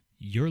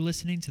You're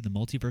listening to the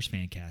Multiverse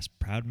Fancast,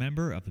 proud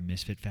member of the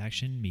Misfit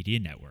Faction Media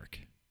Network.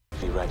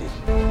 Be ready.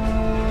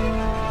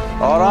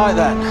 All right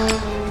then.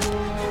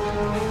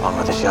 On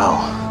with the show.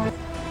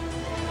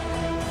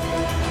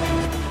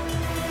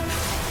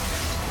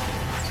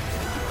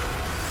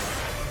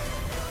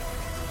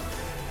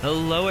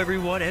 Hello,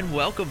 everyone, and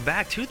welcome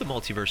back to the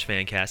Multiverse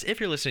Fancast. If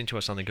you're listening to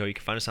us on the go, you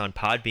can find us on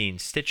Podbean,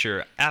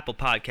 Stitcher, Apple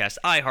Podcasts,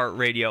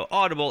 iHeartRadio,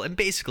 Audible, and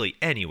basically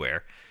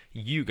anywhere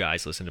you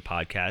guys listen to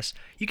podcasts.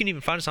 You can even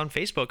find us on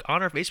Facebook.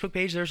 On our Facebook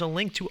page, there's a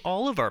link to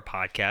all of our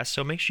podcasts,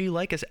 so make sure you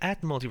like us at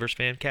the Multiverse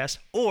Fancast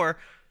or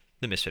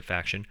the Misfit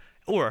Faction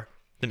or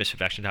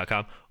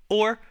themisfitfaction.com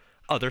or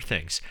other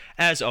things.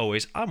 As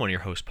always, I'm one of your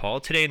hosts, Paul.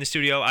 Today in the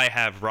studio, I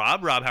have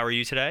Rob. Rob, how are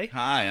you today?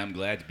 Hi, I'm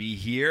glad to be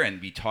here and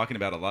be talking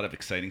about a lot of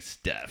exciting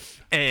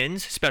stuff.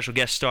 And special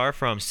guest star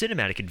from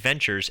Cinematic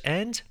Adventures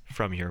and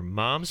from your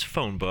mom's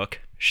phone book,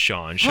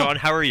 Sean. Sean,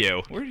 how are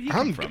you? Where did you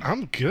come from?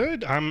 I'm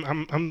good.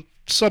 I'm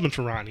subbing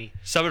for Ronnie.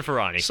 Subbing for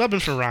Ronnie.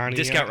 Subbing for Ronnie.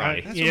 Discount Ronnie.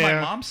 That's what my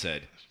mom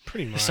said.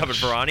 Pretty much. Subbing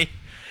for Ronnie.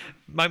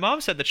 My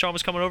mom said that Sean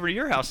was coming over to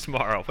your house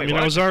tomorrow. Wait, I mean,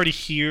 what? I was already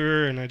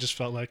here, and I just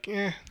felt like,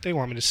 they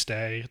want me to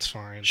stay. It's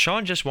fine.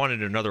 Sean just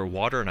wanted another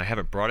water, and I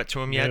haven't brought it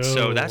to him yet,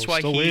 so that's why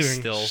still he's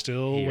waiting.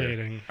 still here.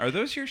 Waiting. Are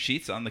those your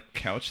sheets on the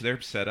couch there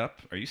set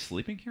up? Are you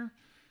sleeping here?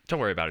 Don't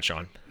worry about it,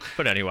 Sean.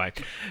 But anyway,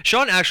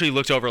 Sean actually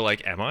looked over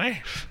like, am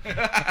I?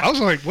 I was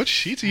like, what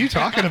sheets are you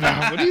talking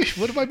about?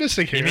 What am I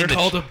missing here? You mean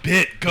Called a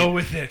bit. Go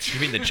with it.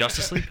 You mean the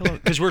Justice League pillow?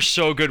 Because we're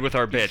so good with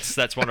our bits.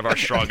 That's one of our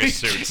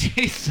strongest suits.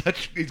 He's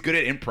good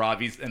at improv.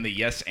 He's and the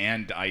yes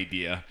and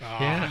idea.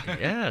 Yeah,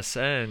 yes,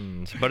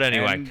 but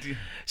anyway.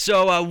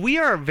 So we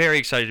are very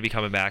excited to be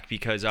coming back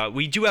because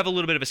we do have a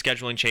little bit of a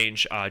scheduling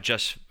change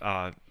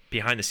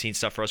behind the scenes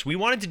stuff for us. We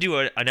wanted to do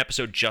an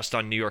episode just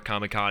on New York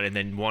Comic Con and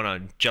then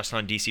one just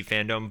on DC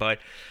Fandome, but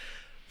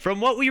from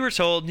what we were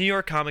told, New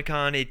York Comic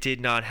Con, it did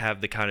not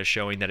have the kind of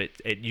showing that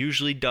it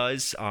usually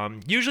does.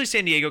 Usually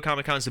San Diego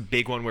Comic Con is the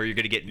big one where you're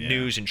going to get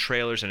news and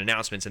trailers and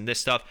announcements and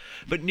this stuff,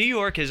 but New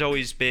York has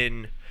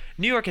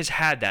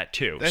had that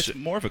too. That's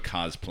more of a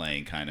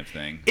cosplaying kind of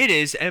thing. It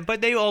is, but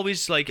they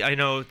always, I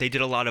know they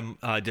did a lot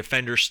of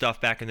Defender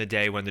stuff back in the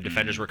day when the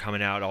Defenders were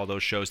coming out, all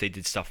those shows, they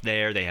did stuff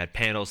there, they had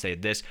panels, they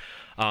had this.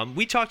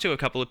 We talked to a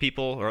couple of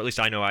people, or at least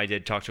I know I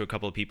did talk to a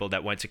couple of people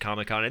that went to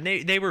Comic-Con, and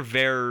they were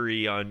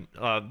very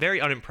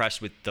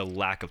unimpressed with the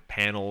lack of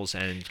panels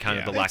and kind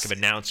of the lack of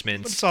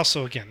announcements. But it's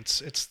also, again,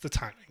 it's the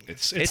timing.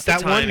 It's the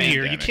that one timing.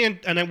 year. You can't,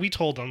 and then we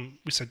told them,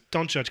 we said,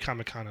 don't judge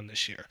Comic-Con on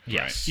this year.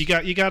 Yes. You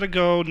got to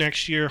go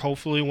next year,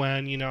 hopefully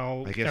when,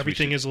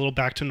 everything is a little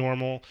back to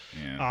normal.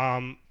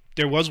 Yeah.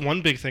 There was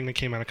one big thing that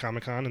came out of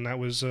Comic-Con, and that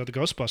was the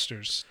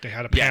Ghostbusters. They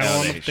had a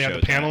panel. They had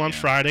the panel on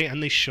Friday,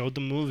 and they showed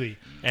the movie.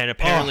 And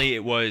apparently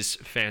it was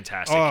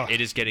fantastic.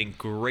 It is getting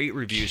great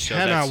reviews. So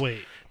cannot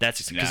wait.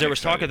 That's because there was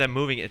talk of them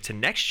moving it to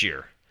next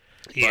year.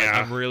 Yeah. But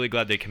I'm really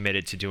glad they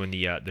committed to doing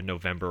the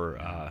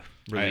November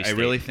release. I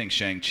really think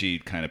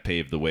Shang-Chi kind of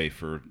paved the way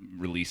for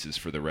releases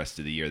for the rest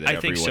of the year. That I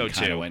think so, everyone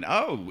kind too. of went,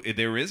 oh,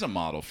 there is a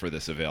model for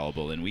this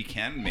available, and we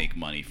can make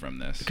money from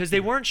this. Because they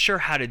weren't sure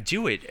how to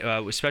do it,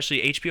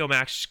 especially HBO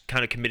Max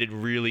kind of committed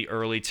really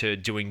early to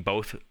doing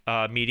both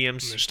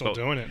mediums. And they're still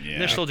doing it. Yeah.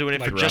 They're still doing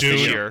it for Like just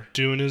this year.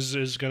 Dune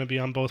is going to be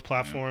on both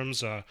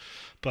platforms.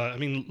 But I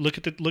mean, look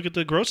at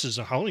the grosses.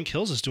 Halloween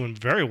Kills is doing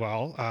very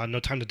well.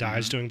 No Time to Die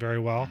is doing very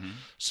well.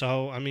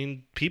 So I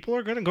mean, people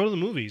are going to go to the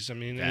movies. I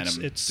mean,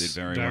 Venom did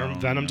very well.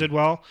 Venom did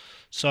well.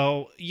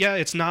 So yeah,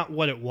 it's not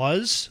what it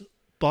was,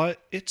 but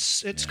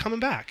it's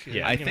coming back.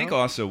 Yeah, I think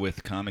also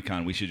with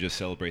Comic-Con, we should just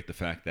celebrate the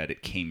fact that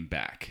it came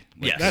back.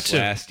 Yes. That too.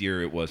 Last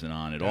year it wasn't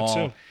on at all.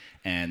 Too.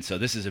 And so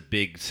this is a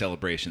big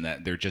celebration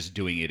that they're just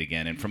doing it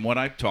again. And from what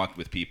I've talked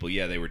with people,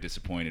 they were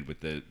disappointed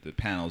with the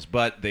panels,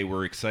 but they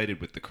were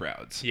excited with the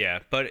crowds. Yeah,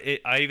 but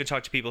I even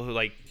talked to people who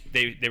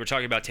they were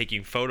talking about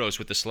taking photos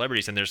with the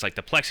celebrities, and there's the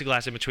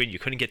plexiglass in between. You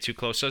couldn't get too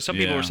close. So some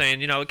people were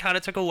saying, it kind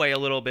of took away a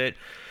little bit.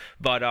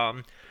 But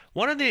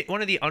one of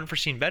the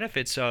unforeseen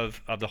benefits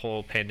of the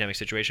whole pandemic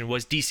situation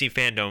was DC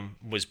Fandome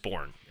was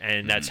born,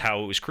 and that's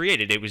how it was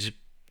created. It was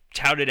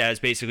touted as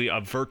basically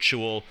a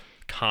virtual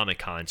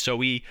Comic-Con. So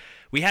we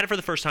had it for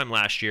the first time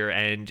last year,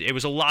 and it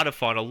was a lot of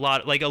fun, a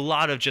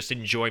lot of just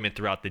enjoyment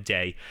throughout the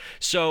day.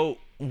 So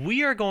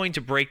we are going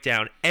to break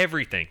down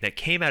everything that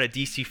came out of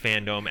DC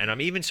Fandome, and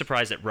I'm even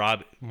surprised that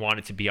Rob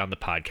wanted to be on the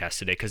podcast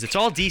today because it's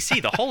all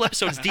DC. The whole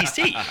episode's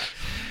DC.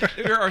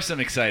 There are some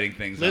exciting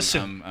things.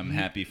 Listen, I'm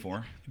happy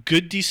for.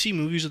 Good DC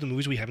movies are the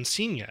movies we haven't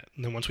seen yet,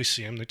 and then once we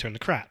see them, they turn to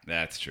crap.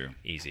 That's true.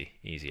 Easy,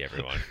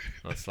 everyone.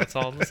 Let's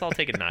all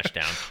take a notch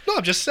down. No,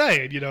 I'm just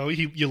saying.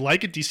 You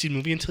like a DC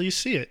movie until you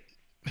see it.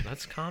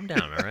 Let's calm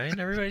down, all right?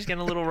 Everybody's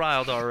getting a little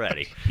riled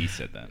already. He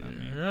said that, not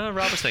me.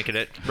 Rob was thinking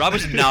it. Rob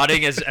was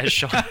nodding as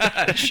Sean.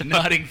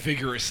 Nodding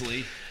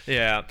vigorously.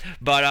 Yeah,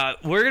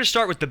 but we're going to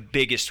start with the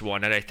biggest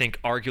one, and I think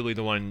arguably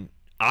the one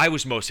I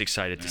was most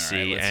excited to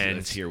see.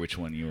 Let's hear which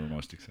one you were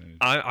most excited.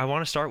 I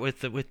want to start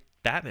with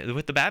Batman,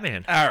 with the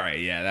Batman. All right,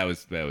 yeah, that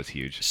was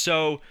huge.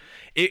 So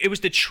it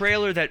was the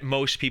trailer that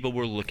most people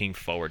were looking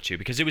forward to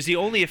because it was the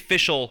only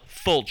official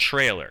full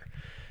trailer.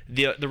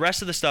 The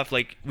rest of the stuff,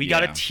 like we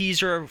got a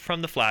teaser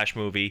from the Flash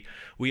movie,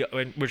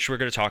 which we're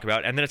going to talk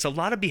about, and then it's a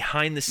lot of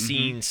behind the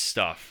scenes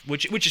stuff,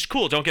 which is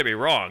cool. Don't get me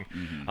wrong.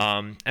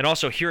 And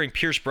also hearing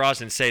Pierce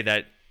Brosnan say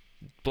that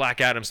Black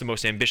Adam's the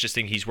most ambitious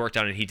thing he's worked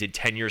on, and he did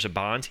 10 years of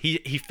Bond.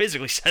 He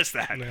physically says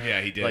that.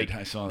 Yeah, he did. Like,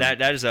 I saw that.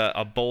 That is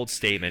a bold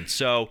statement.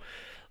 So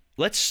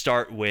let's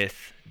start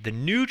with the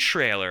new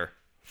trailer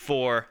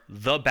for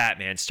The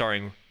Batman,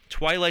 starring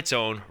Twilight's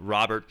own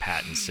Robert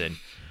Pattinson.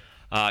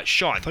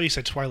 Sean. I thought you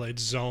said Twilight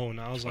Zone.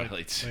 I was like,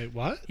 wait,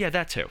 what? Yeah,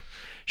 that too.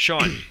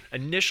 Sean,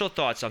 initial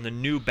thoughts on the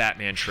new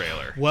Batman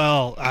trailer?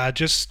 Well,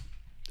 just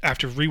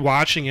after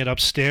rewatching it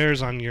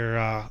upstairs on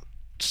your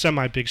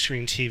semi-big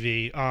screen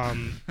TV.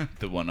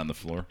 The one on the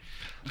floor.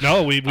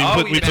 No, we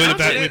put it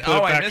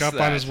back up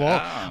on his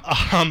wall.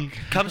 Oh.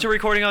 Come to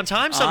recording on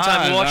time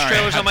sometime. We'll watch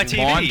trailers on my TV.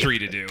 Laundry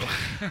to do.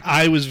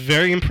 I was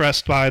very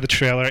impressed by the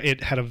trailer.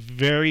 It had a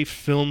very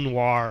film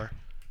noir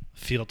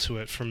feel to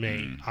it for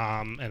me,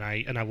 and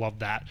I love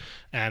that,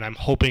 and I'm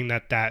hoping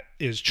that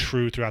is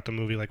true throughout the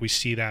movie. Like we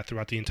see that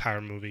throughout the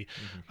entire movie.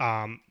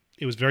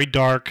 It was very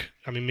dark.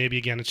 I mean, maybe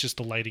again it's just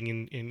the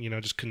lighting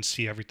and just couldn't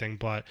see everything,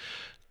 but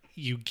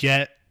you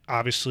get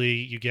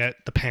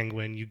the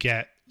Penguin, you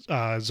get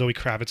Zoe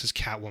Kravitz as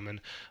Catwoman.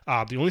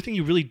 The only thing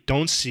you really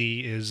don't see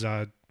is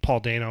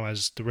Paul Dano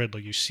as the Riddler.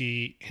 You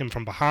see him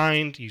from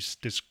behind.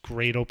 This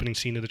great opening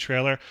scene of the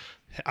trailer.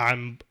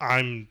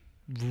 I'm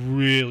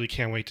really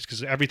can't wait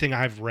because everything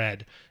I've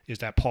read is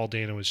that Paul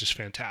Dano is just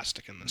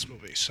fantastic in this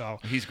movie. So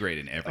he's great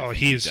in everything. Oh,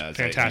 he's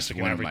fantastic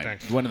in everything.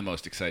 One of the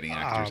most exciting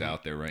actors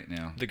out there right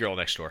now. The Girl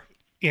Next Door.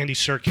 Andy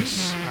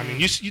Serkis. I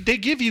mean, they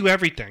give you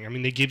everything. I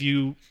mean, they give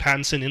you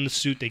Pattinson in the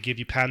suit. They give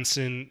you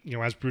Pattinson,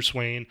 as Bruce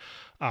Wayne.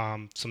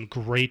 Some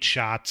great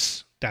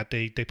shots that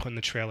they put in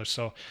the trailer.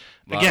 So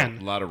again,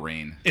 a lot of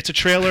rain. It's a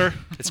trailer.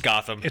 It's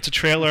Gotham. It's a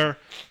trailer.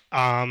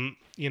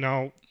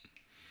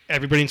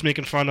 Everybody's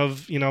making fun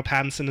of,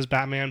 Pattinson as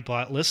Batman,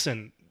 but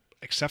listen,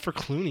 except for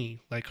Clooney,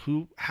 like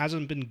who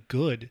hasn't been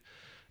good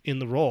in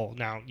the role?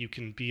 Now, you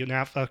can be an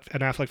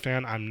Affleck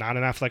fan. I'm not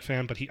an Affleck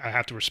fan, but I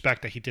have to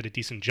respect that he did a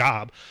decent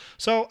job.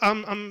 So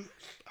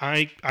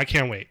I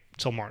can't wait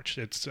till March.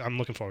 I'm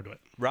looking forward to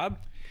it. Rob?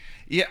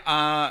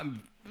 Yeah,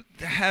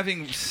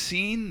 having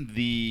seen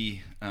the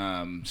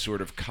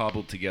sort of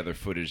cobbled together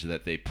footage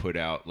that they put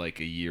out like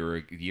a year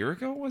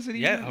ago, was it?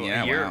 Yeah,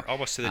 a year, wow.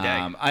 almost to the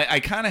day. I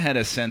kind of had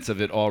a sense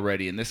of it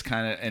already, and this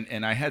kind of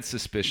and I had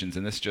suspicions,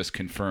 and this just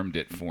confirmed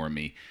it for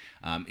me.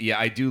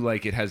 I do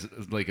like it has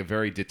like a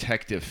very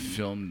detective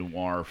film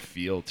noir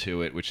feel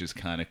to it, which is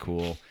kind of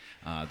cool.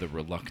 The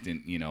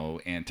reluctant,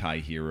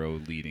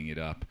 anti-hero leading it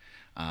up.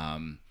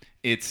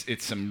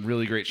 It's some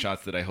really great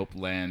shots that I hope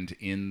land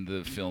in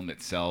the film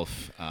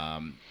itself.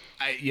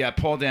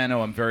 Paul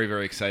Dano I'm very,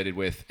 very excited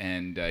with,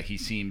 and he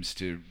seems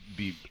to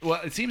be...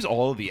 Well, it seems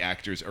all of the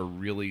actors are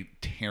really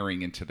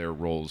tearing into their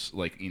roles.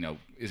 Like,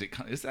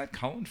 is that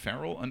Colin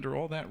Farrell under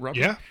all that rubber?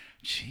 Yeah.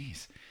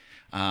 Jeez.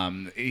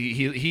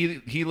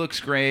 He looks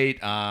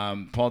great.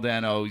 Paul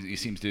Dano, he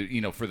seems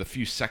to, for the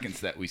few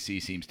seconds that we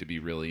see, seems to be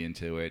really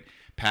into it.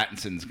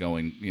 Pattinson's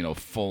going,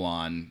 full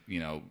on,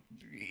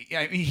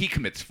 he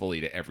commits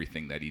fully to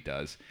everything that he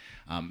does.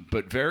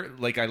 But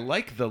I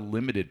like the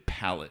limited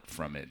palette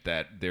from it,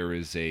 that there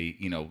is a,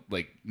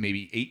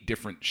 maybe 8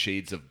 different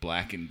shades of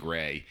black and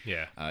gray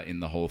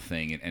in the whole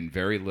thing, and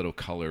very little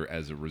color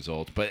as a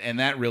result. And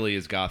that really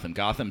is Gotham.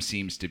 Gotham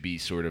seems to be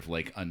sort of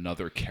like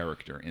another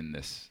character in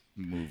this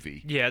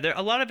movie. Yeah, there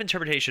a lot of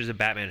interpretations of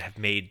Batman have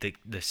made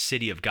the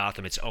city of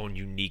Gotham its own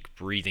unique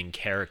breathing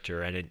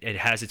character, and it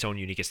has its own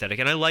unique aesthetic.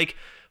 And I like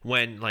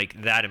when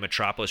like that and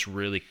Metropolis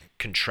really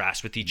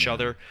contrast with each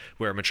other,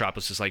 where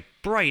Metropolis is like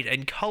bright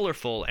and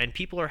colorful and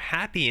people are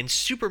happy and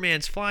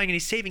Superman's flying and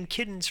he's saving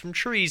kittens from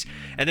trees,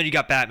 and then you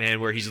got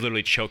Batman where he's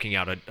literally choking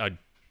out a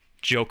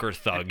Joker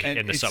thug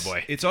in the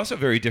subway. It's also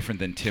very different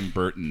than Tim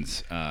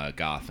Burton's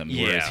Gotham,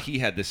 whereas he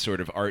had this sort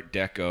of Art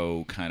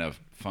Deco kind of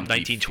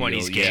funky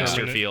 1920s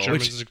gangster feel.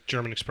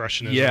 German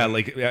expressionism. Yeah,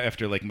 like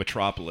after like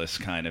Metropolis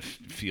kind of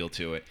feel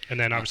to it. And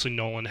then obviously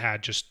Nolan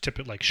had just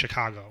like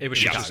Chicago. It was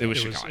Chicago. It was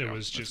Chicago. It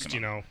was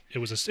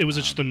just it was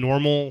just the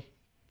normal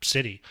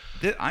city.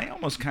 I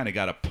almost kind of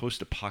got a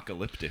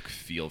post-apocalyptic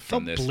feel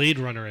from this. Blade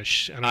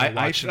Runner-ish.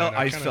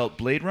 I felt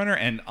Blade Runner,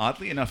 and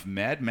oddly enough,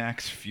 Mad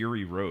Max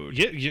Fury Road.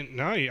 Yeah,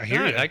 I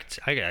hear you.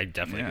 I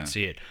definitely can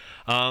see it.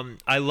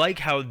 I like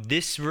how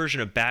this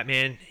version of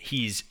Batman,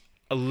 he's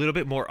a little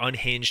bit more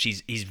unhinged.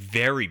 He's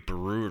very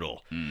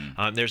brutal.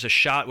 There's a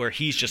shot where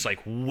he's just like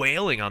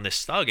wailing on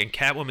this thug, and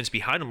Catwoman's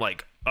behind him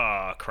like,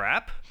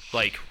 crap?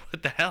 Like,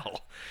 what the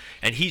hell?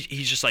 And he's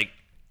just like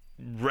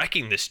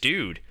wrecking this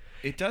dude.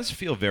 It does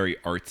feel very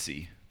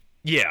artsy.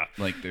 Yeah,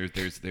 like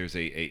there's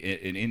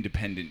an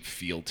independent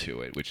feel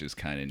to it, which is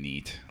kind of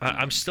neat.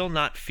 I'm still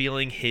not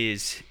feeling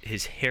his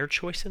hair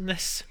choice in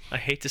this. I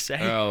hate to say.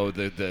 Oh,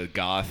 the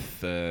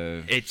goth.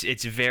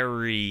 It's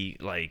very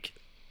like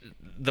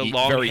the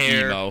long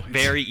hair, emo.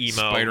 very emo.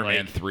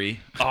 Spider-Man 3.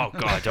 Oh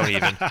God, don't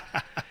even.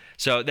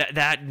 So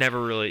that never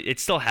really, it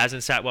still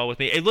hasn't sat well with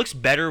me. It looks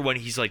better when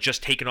he's like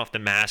just taking off the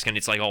mask and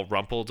it's like all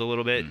rumpled a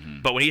little bit.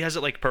 But when he has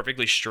it like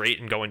perfectly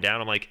straight and going down,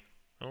 I'm like,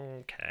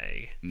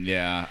 okay.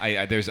 Yeah,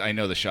 I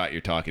know the shot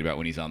you're talking about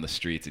when he's on the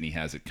streets and he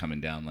has it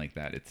coming down like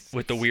that. It's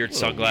with the weird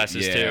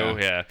sunglasses too.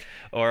 Yeah.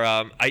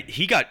 Or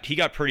he got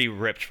pretty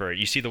ripped for it.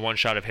 You see the one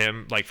shot of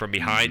him like from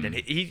behind, and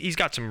he's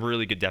got some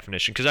really good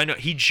definition. Because I know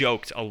he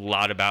joked a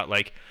lot about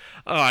like,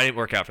 oh, I didn't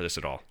work out for this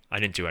at all. I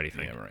didn't do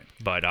anything. Yeah, right.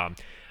 But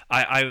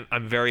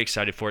I'm very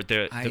excited for it.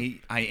 I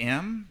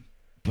am,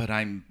 but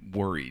I'm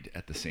worried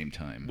at the same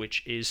time.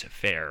 Which is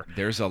fair.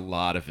 There's a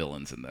lot of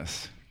villains in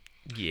this.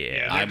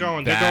 Yeah,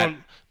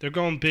 they're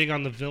going big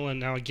on the villain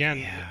now.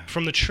 Again,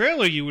 from the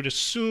trailer, you would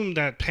assume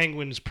that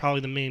Penguin is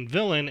probably the main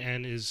villain,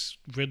 and is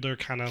Riddler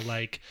kind of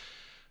like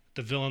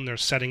the villain they're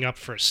setting up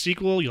for a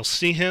sequel? You'll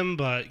see him,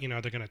 but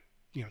they're gonna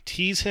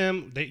tease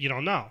him. You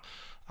don't know.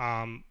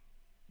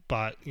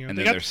 But and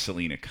then there's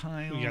Selena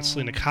Kyle. We got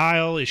Selena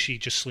Kyle. Is she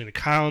just Selena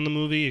Kyle in the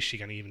movie? Is she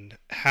gonna even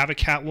have a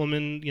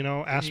Catwoman,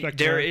 aspect?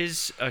 There to her?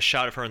 is a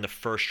shot of her in the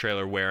first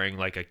trailer wearing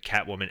like a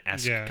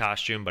Catwoman-esque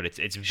costume, but it's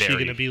very. Is she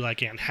gonna be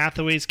like Anne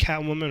Hathaway's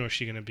Catwoman, or is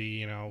she gonna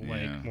be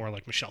more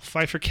like Michelle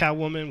Pfeiffer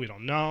Catwoman? We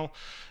don't know.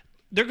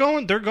 They're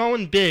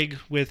going big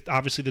with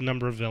obviously the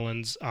number of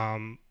villains.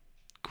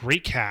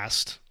 Great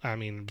cast. I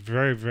mean,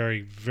 very,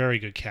 very, very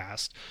good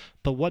cast.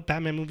 But what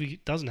Batman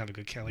movie doesn't have a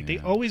good cast? Like they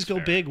always go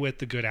big with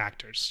the good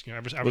actors.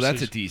 Ever well,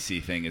 that's a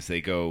DC thing. Is they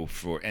go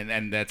for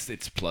and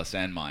it's plus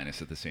and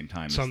minus at the same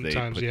time.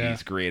 Sometimes, they put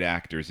these great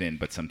actors in,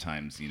 but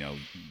sometimes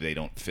they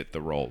don't fit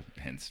the role.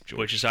 Hence, George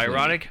which is Clooney.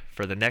 ironic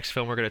for the next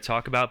film we're going to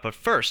talk about. But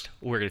first,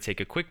 we're going to take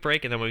a quick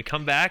break, and then when we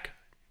come back,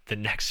 the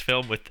next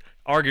film with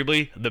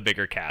arguably the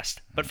bigger cast.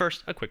 But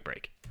first, a quick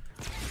break.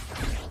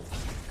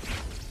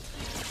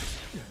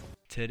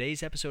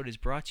 Today's episode is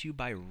brought to you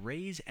by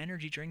Ray's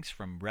Energy Drinks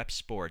from Rep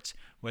Sports.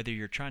 Whether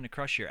you're trying to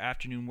crush your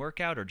afternoon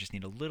workout or just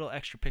need a little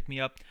extra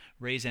pick-me-up,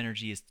 Ray's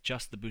Energy is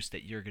just the boost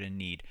that you're going to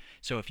need.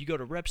 So if you go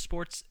to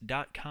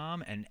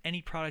repsports.com and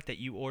any product that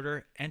you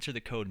order, enter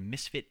the code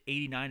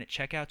MISFIT89 at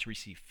checkout to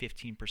receive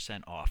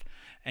 15% off.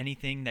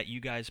 Anything that you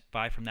guys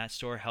buy from that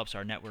store helps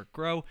our network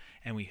grow,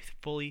 and we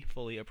fully,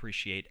 fully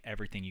appreciate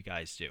everything you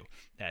guys do.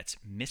 That's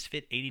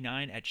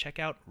MISFIT89 at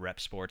checkout,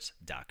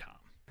 repsports.com.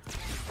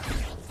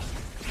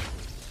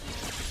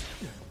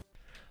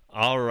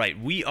 All right,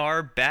 we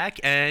are back,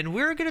 and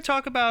we're going to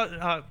talk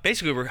about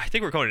basically. I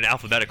think we're going in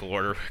alphabetical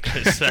order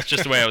because that's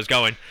just the way I was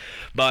going.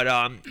 But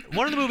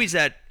one of the movies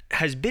that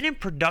has been in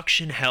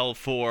production hell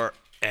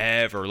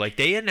forever. Like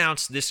they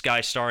announced this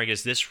guy starring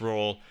as this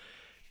role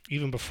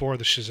even before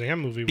the Shazam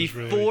movie was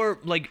before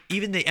like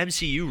even the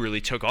MCU really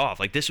took off.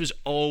 Like this was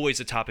always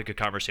a topic of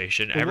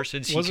conversation ever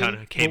since he kind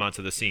of came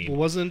onto the scene.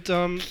 Wasn't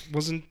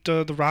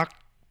The Rock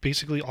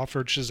basically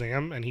offered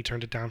Shazam and he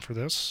turned it down for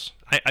this?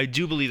 I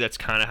do believe that's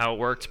kind of how it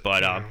worked,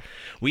 but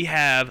we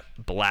have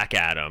Black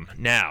Adam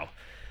now,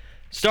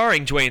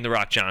 starring Dwayne "The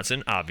Rock"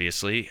 Johnson,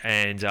 obviously,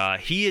 and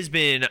he has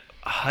been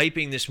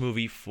hyping this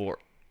movie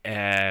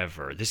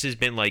forever. This has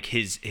been like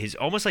his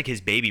almost like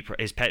his baby,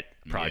 his pet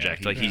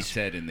project. He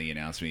said in the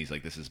announcement, he's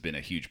like, "This has been a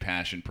huge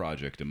passion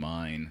project of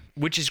mine,"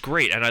 which is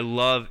great, and I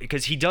love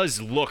because he does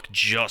look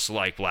just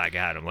like Black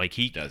Adam. Like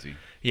does he?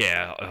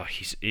 Yeah,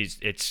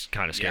 it's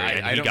kind of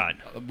scary.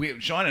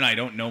 Sean and I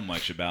don't know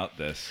much about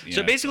this.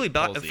 So basically,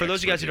 for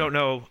those of you guys who don't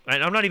know,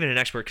 and I'm not even an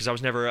expert because I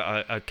was never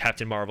a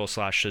Captain Marvel /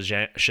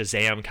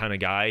 Shazam kind of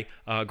guy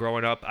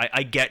growing up.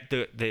 I get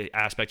the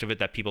aspect of it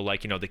that people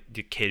like,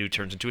 the kid who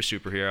turns into a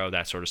superhero,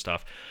 that sort of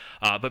stuff.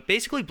 But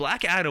basically,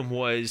 Black Adam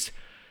was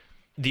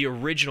the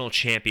original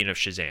champion of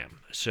Shazam.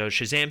 So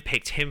Shazam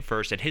picked him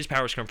first, and his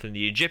powers come from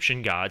the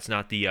Egyptian gods,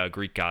 not the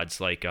Greek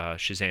gods like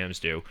Shazam's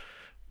do.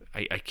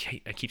 I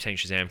keep saying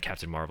Shazam,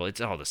 Captain Marvel. It's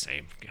all the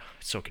same.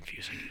 It's so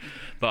confusing.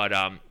 But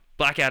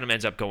Black Adam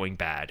ends up going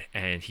bad,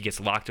 and he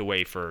gets locked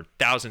away for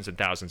thousands and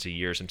thousands of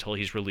years until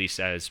he's released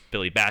as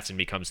Billy Batson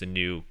becomes the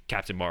new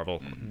Captain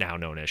Marvel, now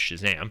known as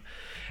Shazam.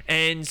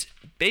 And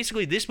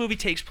basically, this movie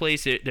takes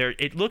place.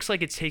 It looks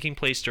like it's taking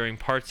place during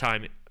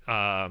part-time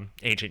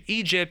ancient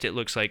Egypt. It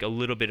looks like a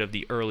little bit of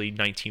the early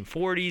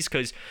 1940s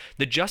because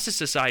the Justice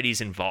Society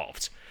is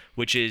involved,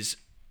 which is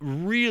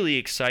really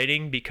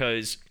exciting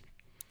because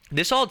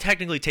this all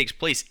technically takes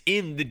place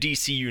in the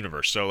DC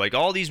universe. So like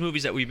all these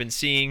movies that we've been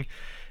seeing,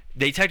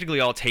 they technically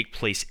all take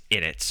place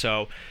in it.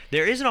 So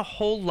there isn't a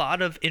whole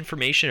lot of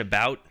information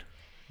about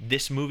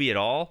this movie at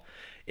all.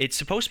 It's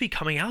supposed to be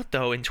coming out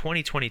though in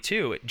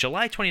 2022,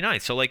 July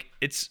 29th. So like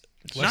it's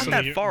not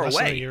that far away. Less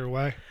than a year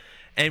away.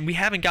 And we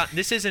haven't gotten,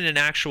 this isn't an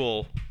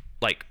actual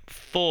like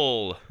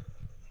full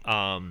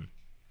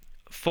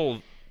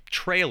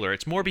trailer.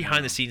 It's more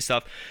behind the scenes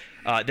stuff.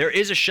 There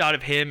is a shot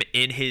of him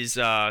in his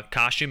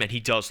costume, and he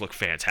does look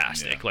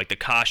fantastic. Yeah. Like, the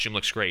costume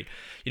looks great.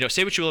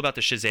 Say what you will about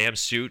the Shazam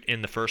suit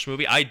in the first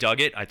movie. I dug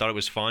it. I thought it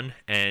was fun,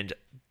 and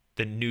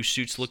the new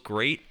suits look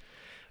great.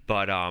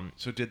 But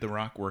so did The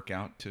Rock work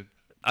out to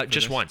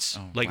just this? Once.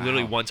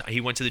 Literally once. He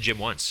went to the gym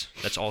once.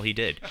 That's all he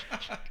did.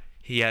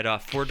 He had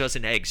 4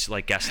 dozen eggs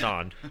like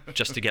Gaston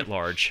just to get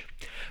large.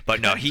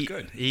 But no,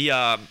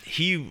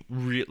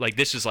 like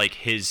this is like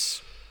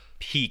his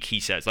peak, he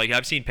says. Like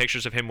I've seen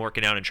pictures of him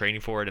working out and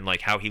training for it, and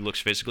like how he looks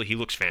physically. He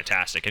looks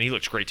fantastic, and he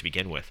looks great to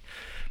begin with.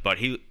 But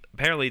he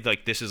apparently,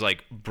 like, this is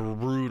like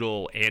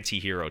brutal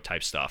anti-hero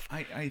type stuff.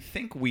 I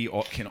think we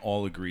can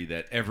all agree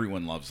that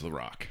everyone loves The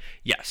Rock.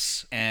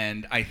 Yes.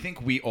 And I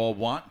think we all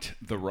want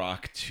The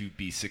Rock to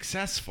be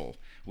successful.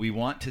 We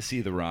want to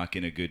see The Rock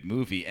in a good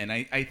movie. And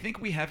I think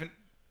we haven't...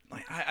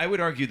 I would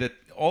argue that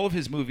all of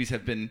his movies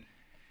have been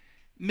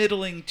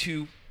middling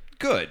to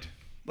good.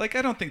 Like,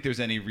 I don't think there's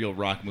any real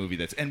Rock movie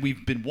that's... And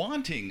we've been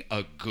wanting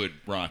a good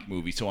Rock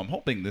movie, so I'm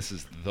hoping this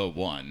is the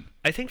one.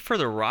 I think for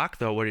The Rock,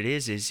 though, what it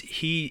is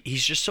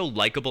he's just so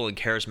likable and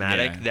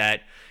charismatic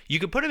that you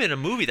could put him in a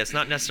movie that's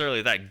not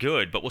necessarily that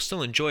good, but we'll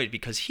still enjoy it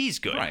because he's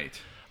good. Right.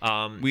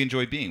 We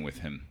enjoy being with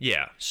him.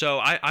 Yeah. So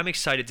I'm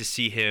excited to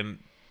see him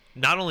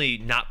not only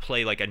not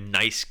play like a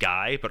nice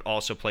guy, but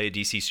also play a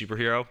DC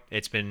superhero.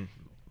 It's been...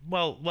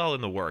 well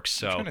in the works.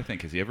 So I'm trying to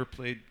think, has he ever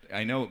played?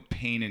 I know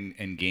Pain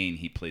and Gain.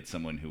 He played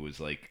someone who was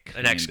like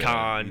an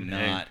ex-con,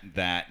 not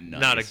that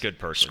nice, not a good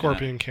person.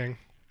 Scorpion King.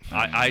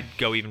 I'd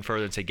go even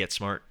further and say Get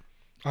Smart.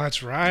 Oh,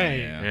 that's right.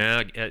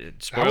 Yeah.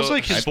 That was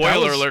like his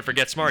spoiler alert for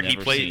Get Smart.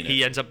 Never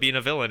He ends up being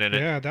a villain in it.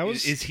 Yeah, that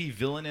was. Is he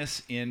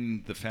villainous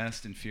in the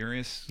Fast and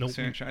Furious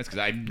franchise?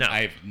 Because No.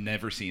 I've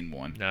never seen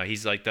one. No,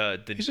 he's like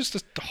the He's just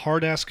a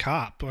hard ass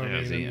cop. I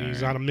mean,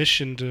 he's on a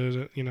mission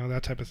to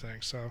that type of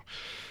thing. So.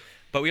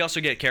 But we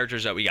also get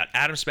characters that we got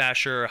Atom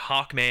Smasher,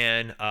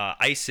 Hawkman,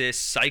 Isis,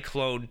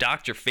 Cyclone,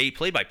 Dr. Fate,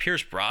 played by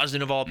Pierce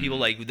Brosnan of all people.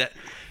 Like that,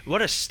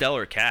 what a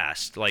stellar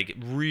cast! Like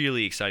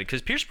really excited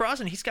because Pierce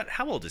Brosnan,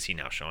 how old is he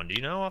now, Sean? Do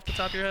you know off the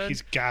top of your head?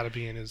 He's got to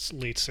be in his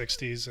late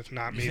 60s, if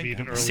not maybe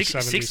even early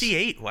 70s.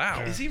 68. Wow.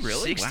 Yeah. Is he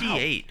really?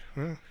 68.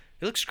 Wow. Yeah.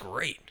 He looks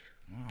great.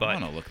 But I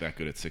don't look that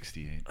good at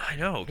 68. I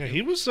know. Yeah,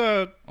 he was.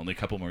 Only a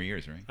couple more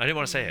years, right? I didn't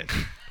want to say it.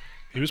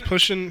 He was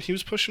pushing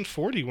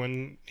 40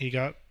 when he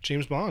got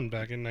James Bond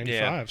back in '95.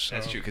 Yeah, so.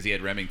 That's true because he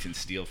had Remington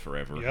Steele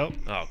forever. Yep.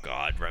 Oh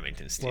God,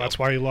 Remington Steele. Well, that's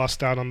why he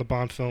lost out on the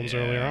Bond films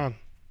earlier on.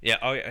 Yeah.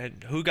 Oh, yeah.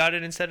 Who got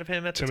it instead of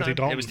him at the Timothy time?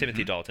 Dalton. It was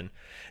Timothy Dalton.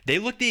 They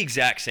look the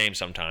exact same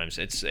sometimes.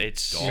 It's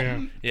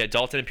Dalton? Yeah,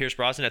 Dalton and Pierce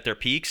Brosnan at their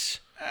peaks.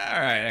 All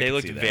right. They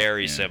looked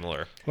very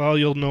similar. Well,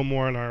 you'll know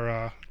more in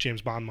our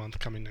James Bond month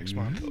coming next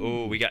month.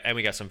 Oh, we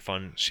got some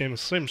fun.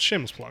 Shameless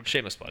plug.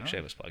 Shameless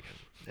plug.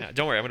 Yeah,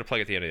 don't worry, I'm going to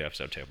plug at the end of the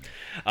episode too.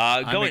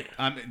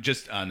 I'm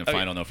just on the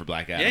final note for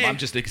Black Adam. Yeah. I'm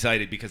just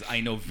excited because I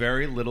know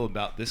very little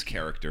about this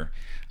character,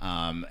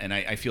 and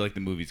I feel like the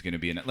movie's going to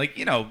be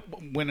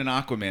when an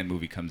Aquaman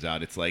movie comes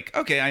out, it's like,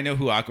 okay, I know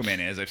who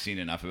Aquaman is. I've seen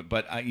enough of it,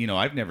 but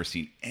I've never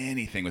seen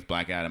anything with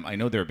Black Adam. I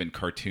know there have been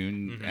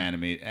cartoon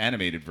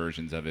animated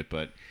versions of it,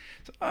 but.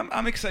 So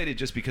I'm excited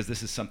just because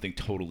this is something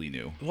totally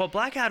new. Well,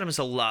 Black Adam is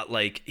a lot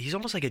like he's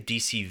almost like a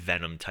DC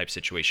Venom type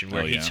situation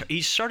where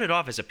he started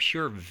off as a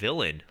pure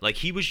villain. Like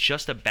he was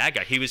just a bad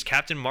guy. He was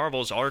Captain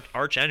Marvel's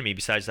arch enemy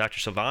besides Dr.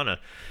 Sivana.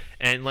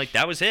 And like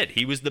that was it.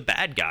 He was the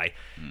bad guy.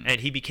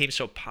 And he became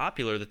so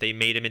popular that they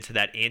made him into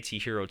that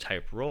anti-hero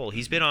type role.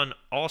 He's been on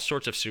all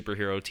sorts of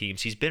superhero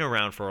teams. He's been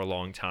around for a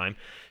long time.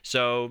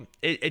 So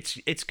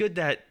it's good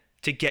that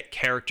to get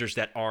characters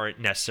that aren't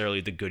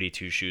necessarily the goody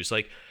two-shoes.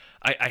 Like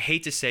I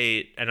hate to say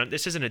it, and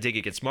this isn't a dig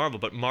against Marvel,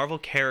 but Marvel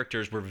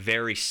characters were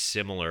very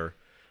similar,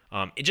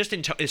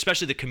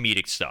 especially the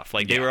comedic stuff.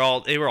 Like they were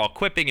all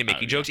quipping and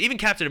making jokes. Even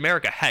Captain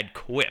America had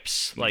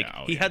quips. Like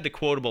he had the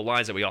quotable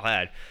lines that we all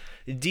had.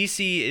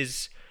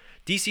 DC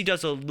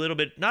does a little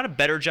bit, not a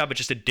better job, but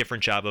just a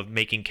different job of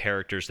making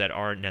characters that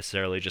aren't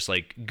necessarily just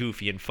like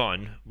goofy and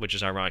fun, which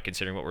is ironic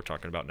considering what we're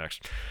talking about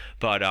next.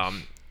 But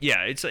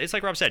it's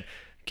like Rob said.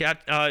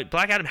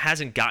 Black Adam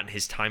hasn't gotten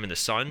his time in the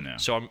sun,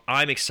 so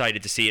I'm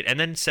excited to see it, and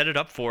then set it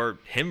up for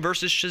him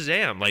versus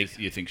Shazam. Like,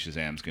 you think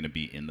Shazam's going to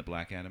be in the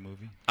Black Adam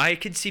movie? I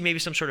could see maybe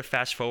some sort of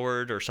fast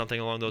forward or something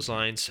along those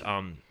lines.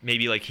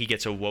 Maybe like he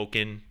gets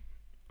awakens.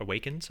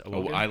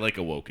 Oh, I like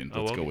Awoken.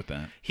 Let's go with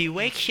that. He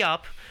wakes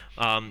up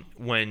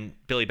when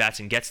Billy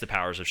Batson gets the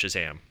powers of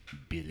Shazam.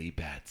 Billy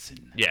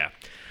Batson. Yeah.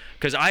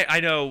 Because I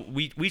know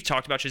we've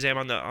talked about Shazam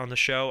on the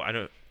show. I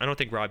don't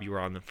think Rob you were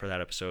on for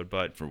that episode,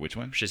 but for which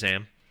one?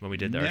 Shazam. When we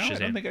did our Shazam. I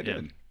don't think I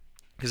did.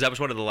 Because that was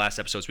one of the last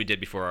episodes we did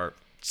before our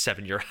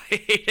 7-year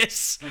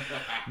hiatus.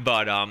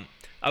 But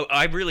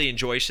I really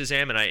enjoy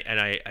Shazam, and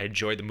I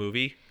enjoy the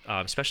movie,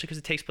 especially because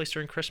it takes place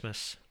during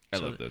Christmas. I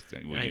love those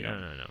things.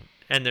 No.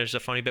 And there's a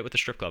funny bit with the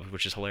strip club,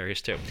 which is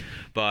hilarious too.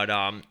 But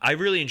I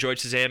really enjoyed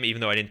Shazam,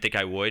 even though I didn't think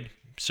I would.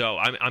 So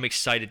I'm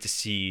excited to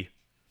see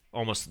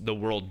almost the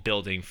world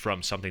building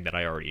from something that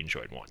I already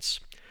enjoyed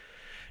once.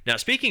 Now,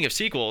 speaking of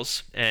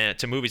sequels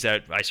to movies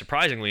that I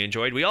surprisingly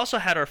enjoyed, we also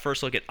had our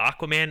first look at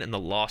Aquaman and the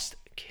Lost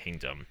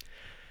Kingdom.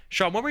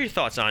 Sean, what were your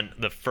thoughts on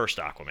the first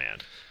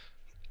Aquaman?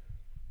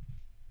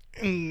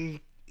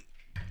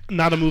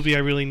 Not a movie I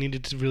really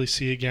needed to really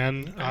see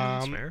again.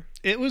 That's fair.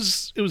 It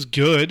was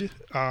good.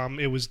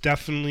 It was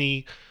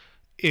definitely,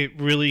 it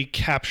really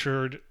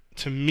captured,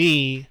 to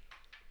me,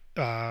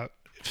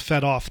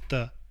 fed off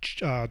the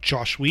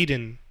Joss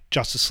Whedon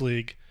Justice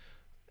League,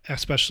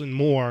 especially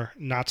more,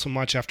 not so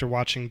much after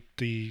watching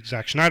the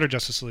Zack Snyder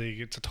Justice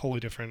League. It's a totally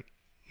different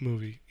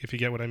movie, if you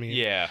get what I mean.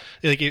 Yeah.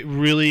 Like, it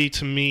really,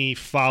 to me,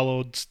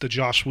 followed the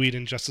Joss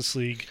Whedon Justice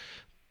League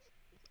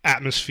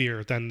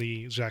atmosphere than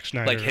the Zack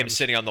Snyder. Like him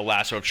sitting on the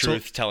lasso of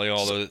truth, telling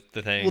all the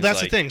things. Well,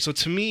 that's like, the thing. So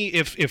to me,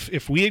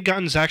 if we had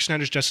gotten Zack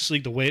Snyder's Justice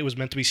League the way it was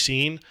meant to be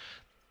seen,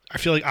 I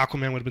feel like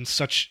Aquaman would have been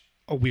such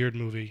a weird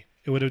movie.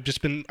 It would have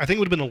just been. I think it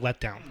would have been a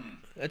letdown.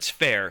 That's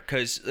fair,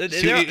 because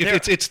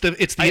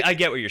I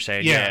get what you're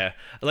saying. Yeah.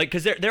 Like,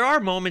 because there are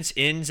moments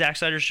in Zack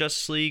Snyder's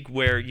Justice League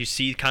where you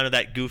see kind of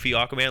that goofy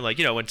Aquaman, like,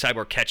 you know, when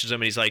Cyborg catches him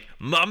and he's like,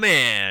 "My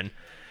man."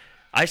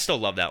 I still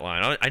love that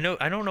line. I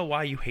don't know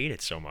why you hate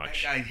it so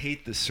much. I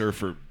hate the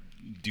surfer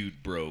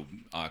dude bro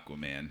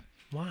Aquaman.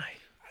 Why?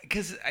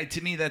 Because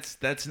to me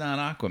that's not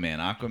Aquaman.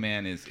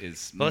 Aquaman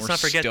is Well, more let's not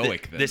forget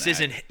stoic that than this that.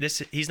 isn't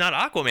this. He's not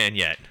Aquaman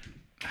yet.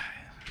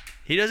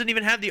 He doesn't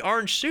even have the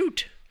orange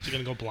suit. Is he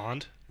gonna go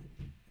blonde?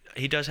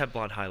 He does have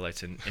blonde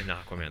highlights in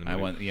Aquaman. The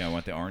movie. I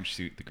want the orange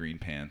suit, the green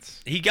pants.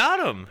 He got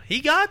them.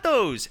 He got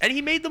those, and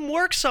he made them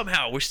work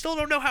somehow. We still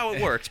don't know how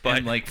it works, but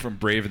And like from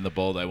Brave and the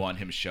Bold, I want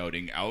him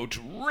shouting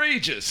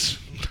outrageous.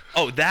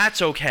 oh,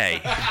 that's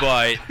okay.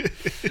 But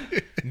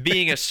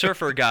being a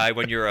surfer guy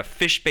when you're a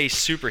fish-based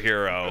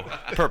superhero,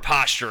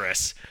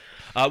 preposterous.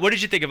 What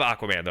did you think of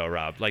Aquaman, though,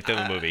 Rob? Like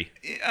the movie?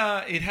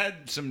 It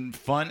had some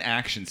fun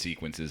action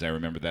sequences. I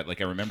remember that.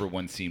 Like I remember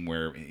one scene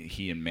where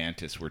he and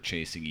Mantis were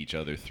chasing each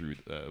other through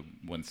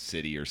one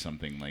city or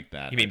something like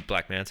that. You mean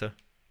Black Manta?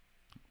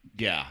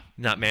 Yeah.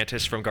 Not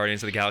Mantis from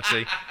Guardians of the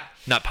Galaxy?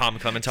 Not Palm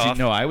Clementov? See,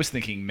 no, I was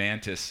thinking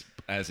Mantis,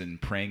 as in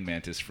praying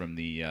mantis from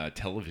the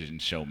television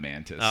show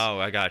Mantis. Oh,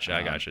 I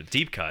gotcha.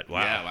 Deep cut.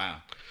 Wow. Yeah,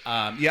 wow.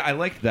 I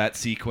liked that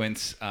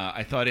sequence.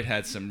 I thought it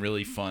had some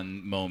really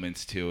fun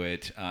moments to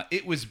it.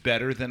 It was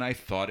better than I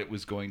thought it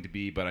was going to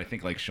be, but I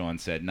think, like Sean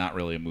said, not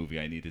really a movie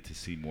I needed to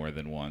see more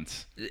than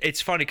once.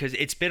 It's funny because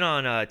it's been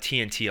on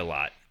TNT a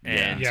lot.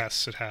 And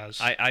Yes, it has.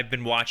 I've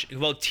been watching.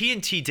 Well,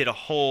 TNT did a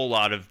whole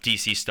lot of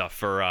DC stuff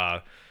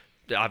for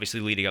obviously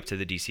leading up to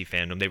the DC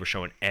Fandome. They were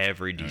showing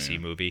every DC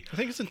movie. I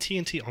think it's in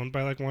TNT owned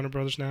by like Warner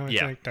Brothers now. I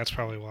think that's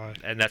probably why.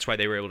 And that's why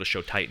they were able to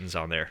show Titans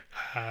on there.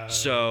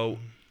 So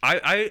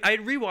I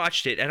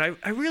rewatched it, and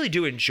I really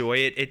do enjoy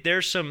it.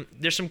 There's some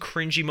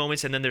cringy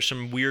moments, and then there's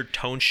some weird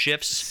tone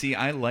shifts. See,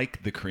 I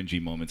like the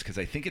cringy moments because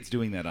I think it's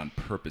doing that on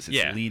purpose.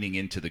 It's leaning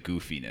into the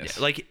goofiness.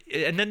 Like,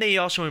 and then they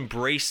also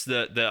embrace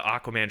the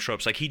Aquaman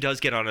tropes. Like, he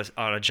does get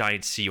on a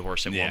giant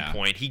seahorse at one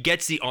point. He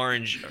gets the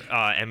orange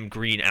and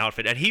green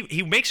outfit, and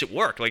he makes it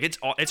work. Like,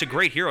 it's a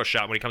great hero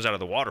shot when he comes out of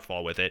the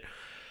waterfall with it.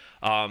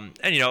 And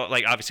you know,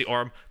 like, obviously,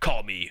 Orm,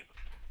 call me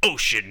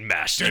Ocean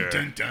Master.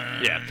 Dun, dun,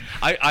 dun. Yeah,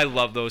 I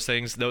love those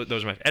things.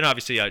 Those are my, and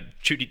obviously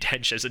Judi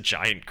Dench as a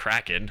giant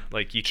kraken.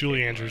 Like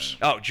Julie Andrews.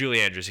 Oh, Julie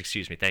Andrews.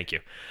 Excuse me. Thank you.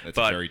 That's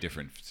a very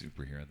different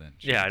superhero then.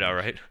 Yeah, I know,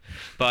 right?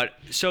 But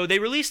so they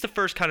released the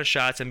first kind of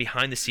shots and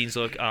behind the scenes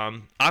look.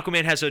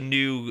 Aquaman has a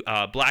new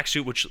black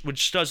suit,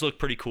 which does look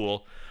pretty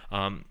cool.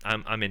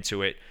 I'm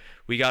into it.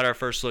 We got our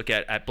first look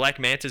at Black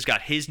Manta's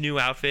got his new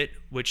outfit,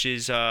 which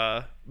is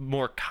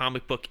more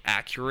comic book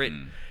accurate.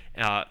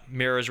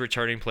 Mira's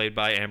returning, played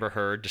by Amber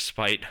Heard,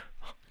 despite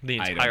the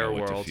entire I don't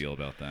know world. what to feel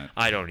about that.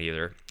 I don't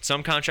either.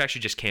 Some contracts you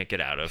just can't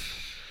get out of.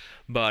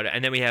 But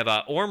and then we have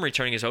Orm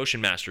returning as Ocean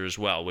Master as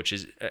well, which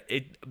is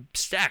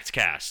stacked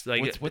cast.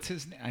 Like what's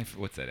his name?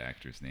 What's that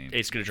actor's name?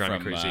 It's gonna drive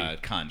me crazy.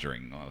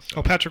 Conjuring also.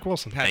 Oh, Patrick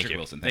Wilson. Patrick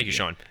Wilson. Thank you,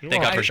 Sean. You're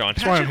Thank God welcome. for Sean.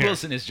 That's why I'm Patrick here.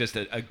 Wilson is just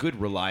a good,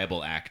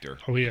 reliable actor.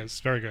 Oh, he is.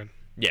 Very good.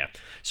 Yeah.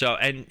 So,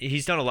 and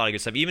he's done a lot of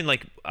good stuff. Even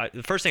like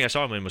the first thing I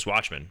saw him in was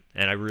Watchmen,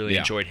 and I really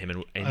enjoyed him in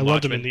Watchmen. I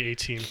loved him in the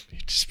 18.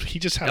 He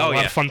just had a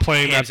lot of fun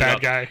playing Hands that it bad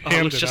up. guy. Oh,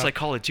 it looks Hammed just up. like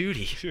Call of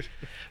Duty.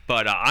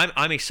 But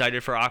I'm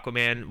excited for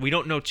Aquaman. We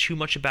don't know too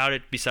much about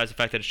it besides the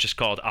fact that it's just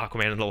called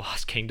Aquaman and the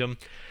Lost Kingdom.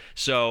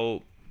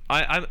 So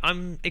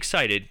I'm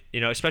excited.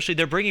 You know, especially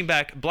they're bringing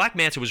back Black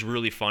Manta was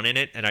really fun in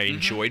it, and I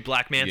enjoyed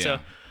Black Manta. Yeah,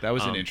 that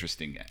was an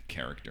interesting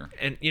character.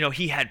 And you know,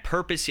 he had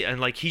purpose, and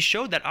like he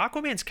showed that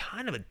Aquaman's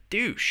kind of a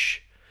douche.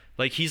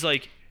 Like he's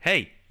like,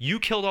 hey, you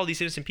killed all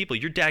these innocent people.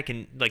 Your dad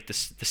can, like, the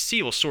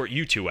sea will sort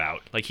you two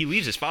out. Like, he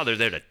leaves his father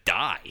there to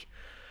die.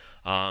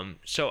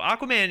 So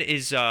Aquaman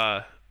is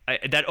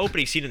that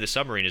opening scene in the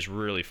submarine is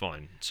really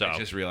fun. So I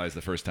just realized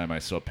the first time I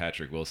saw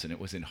Patrick Wilson, it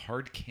was in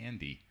Hard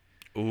Candy.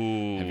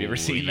 Ooh, have you ever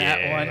seen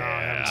that one? No,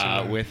 I haven't seen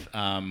that. With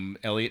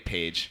Elliot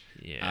Page.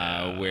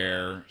 Yeah,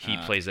 where he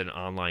plays an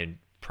online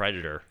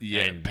predator.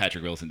 Yeah, and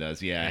Patrick Wilson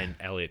does. Yeah, and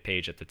Elliot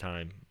Page at the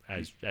time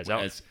as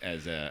what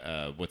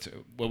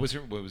was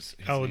his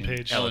Ellen name?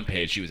 Page. Ellen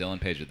Page. She was Ellen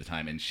Page at the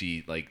time, and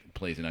she like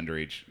plays an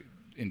underage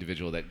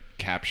individual that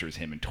captures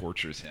him and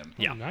tortures him.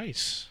 Yeah,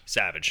 Nice.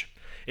 savage.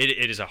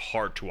 It is a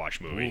hard to watch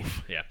movie.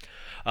 Oof.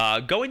 Yeah.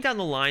 Going down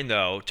the line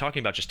though, talking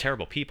about just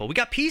terrible people, we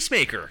got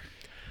Peacemaker.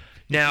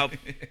 Now,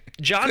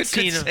 John Good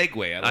Cena.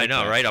 segue. I like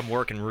know, that. right? I'm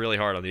working really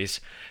hard on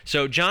these.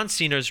 So John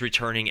Cena's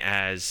returning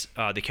as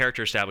the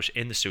character established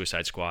in the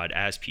Suicide Squad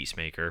as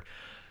Peacemaker.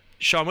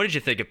 Sean, what did you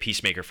think of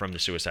Peacemaker from the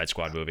Suicide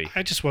Squad movie?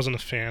 I just wasn't a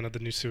fan of the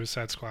new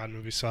Suicide Squad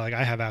movie, so like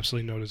I have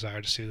absolutely no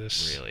desire to see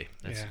this. Really?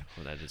 Yeah.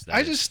 Well,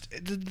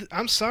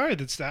 I'm sorry.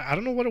 I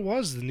don't know what it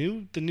was. The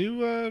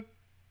new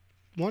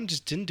one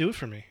just didn't do it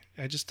for me.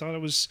 I just thought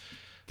it was.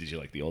 Did you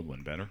like the old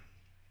one better?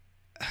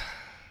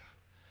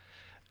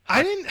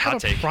 I didn't have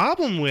hot a take.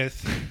 problem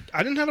with.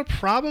 I didn't have a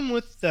problem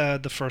with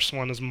the first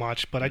one as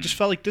much, but I just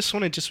felt like this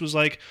one. It just was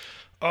like,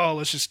 oh,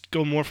 let's just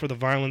go more for the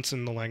violence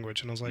and the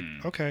language. And I was like,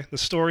 okay, the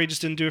story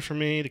just didn't do it for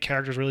me. The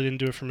characters really didn't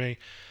do it for me.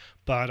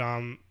 But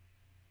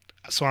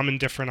so I'm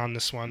indifferent on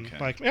this one. Okay.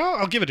 Like,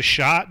 I'll give it a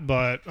shot,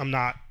 but I'm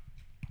not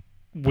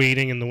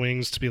waiting in the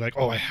wings to be like,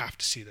 oh, I have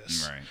to see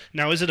this. Right.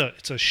 Now, it's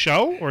a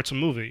show or it's a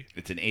movie?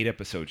 It's an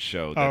 8-episode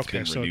show that's okay,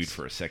 been so renewed it's-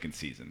 for a second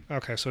season.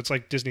 Okay, so it's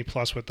like Disney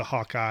Plus with the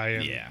Hawkeye.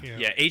 And, Yeah.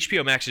 Yeah,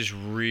 HBO Max is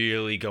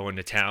really going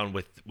to town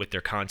with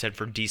their content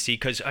for DC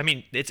because I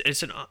mean it's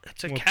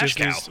a cash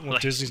cow.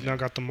 Disney's now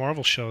got the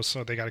Marvel shows,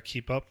 so they got to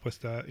keep up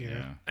with that. You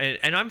know.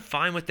 And I'm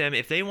fine with them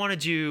if they want to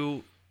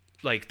do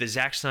like the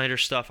Zack Snyder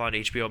stuff on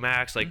HBO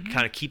Max, like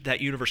kind of keep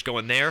that universe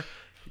going there.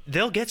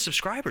 They'll get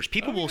subscribers.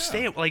 People will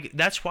stay. Like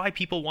that's why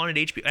people wanted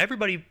HBO.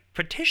 Everybody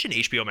petitioned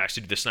HBO Max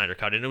to do the Snyder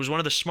Cut, and it was one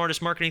of the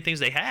smartest marketing things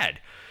they had.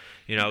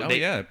 You know,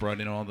 it brought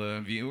in all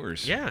the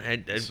viewers. Yeah,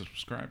 and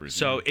subscribers.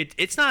 so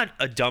it's not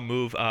a dumb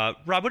move. Rob,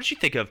 what did you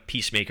think of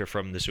Peacemaker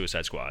from the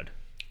Suicide Squad?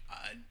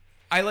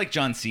 I like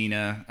John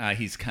Cena.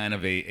 He's kind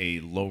of a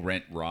low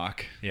rent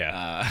rock.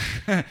 Yeah.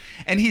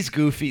 And he's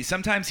goofy.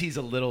 Sometimes he's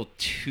a little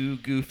too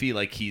goofy.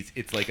 Like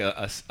it's like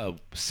a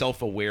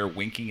self-aware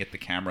winking at the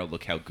camera.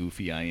 Look how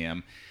goofy I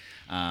am.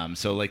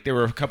 So like there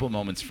were a couple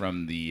moments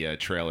from the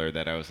trailer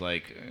that I was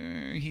like,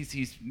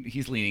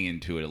 he's leaning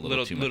into it a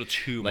little too much. Little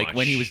too like much.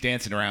 when he was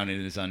dancing around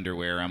in his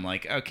underwear, I'm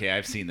like, okay,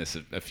 I've seen this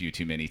a few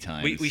too many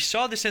times. We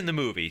saw this in the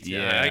movie.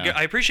 Yeah.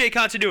 I appreciate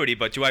continuity,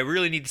 but do I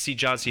really need to see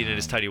John Cena in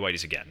his tidy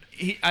whities again?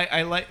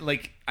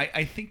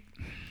 I think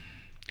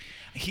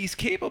he's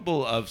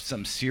capable of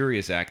some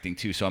serious acting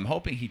too. So I'm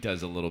hoping he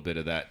does a little bit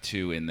of that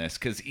too in this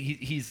because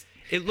he's.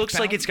 It looks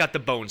like it's got the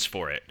bones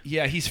for it.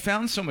 Yeah, he's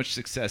found so much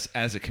success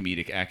as a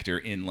comedic actor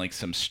in like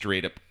some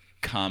straight up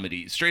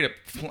comedy, straight up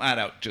flat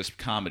out just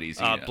comedies.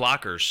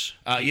 Blockers.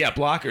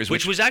 Blockers,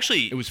 Which was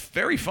actually... it was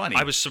very funny.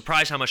 I was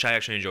surprised how much I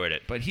actually enjoyed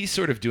it. But he's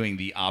sort of doing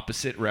the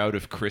opposite route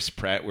of Chris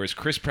Pratt, whereas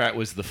Chris Pratt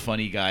was the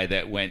funny guy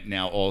that went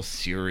now all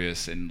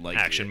serious and like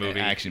Action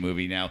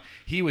movie. Now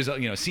he was,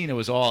 Cena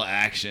was all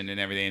action and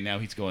everything, and now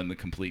he's going the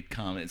complete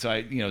comedy.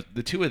 So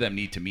the two of them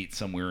need to meet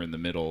somewhere in the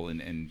middle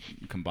and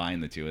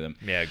combine the two of them.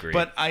 Yeah, I agree.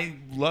 But I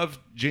love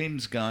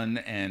James Gunn,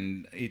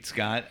 and it's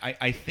got.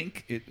 I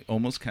think it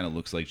almost kind of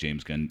looks like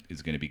James Gunn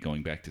is going to be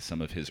going back to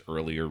some of his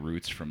earlier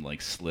roots from like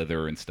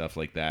Slither and stuff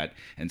like that,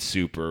 and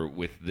Super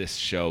with this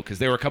show, because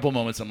there were a couple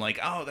moments I'm like,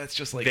 oh, that's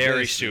just like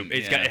very this, super.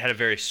 and, It had a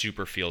very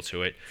super feel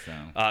to it. So.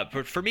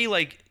 But for me,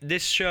 like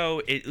this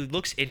show, it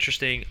looks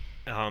interesting.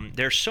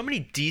 There's so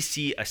many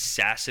DC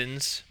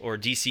assassins or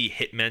DC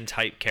hitmen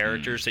type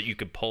characters that you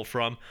could pull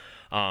from.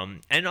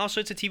 And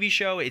also it's a TV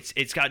show.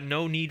 It's got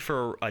no need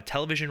for a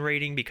television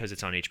rating because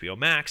it's on HBO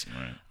Max.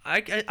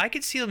 Right. I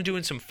could see them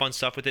doing some fun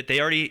stuff with it. They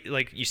already,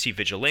 like, you see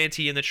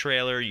Vigilante in the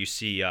trailer. You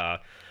see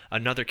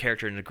another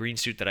character in a green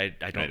suit that I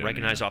don't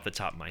recognize off the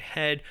top of my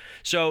head.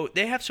 So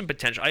they have some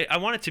potential. I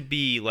want it to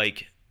be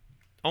like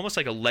almost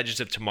like a Legends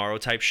of Tomorrow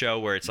type show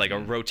where it's like a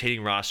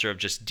rotating roster of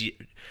just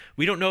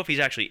we don't know if he's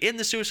actually in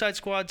the Suicide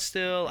Squad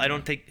still. I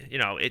don't think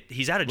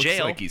he's out of Looks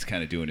jail. like he's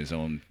kind of doing his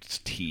own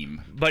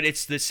team. But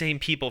it's the same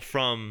people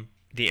from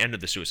the end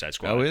of the Suicide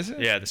Squad. Oh, is it?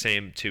 Yeah, the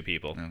same two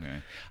people.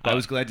 Okay. I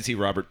was glad to see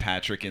Robert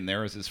Patrick in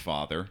there as his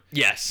father.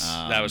 Yes,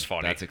 that was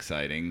funny. That's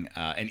exciting.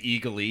 And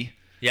Eagly.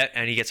 Yeah,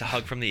 and he gets a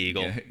hug from the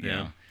eagle.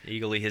 Yeah.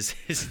 Eagly, his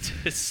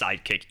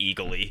sidekick,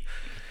 Eagly.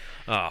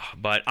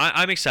 But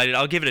I'm excited.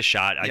 I'll give it a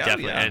shot. I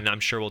definitely, and I'm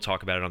sure we'll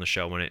talk about it on the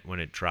show when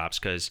it drops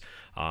because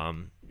I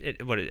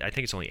think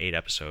it's only 8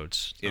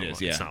 episodes.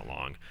 It's not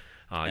long.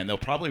 And they'll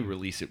probably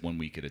release it 1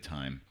 week at a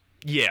time.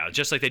 Yeah,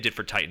 just like they did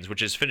for Titans,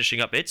 which is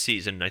finishing up its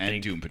season. I think.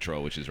 And Doom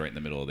Patrol, which is right in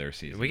the middle of their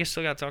season. We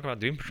still got to talk about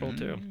Doom Patrol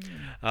too.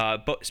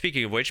 But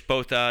speaking of which,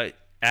 both at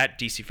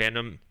DC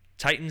Fandome,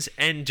 Titans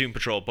and Doom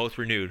Patrol both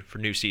renewed for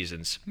new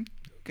seasons.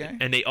 Okay.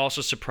 And they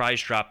also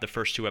surprise dropped the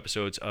first 2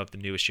 episodes of the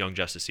newest Young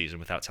Justice season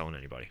without telling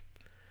anybody.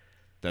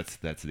 That's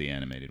the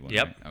animated one.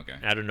 Yep. Right? Okay.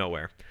 Out of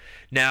nowhere.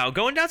 Now,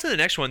 going down to the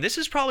next one, this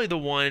is probably the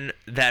one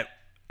that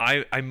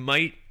I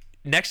might,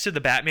 next to the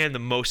Batman, the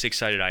most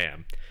excited I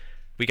am.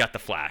 We got The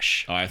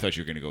Flash. Oh, I thought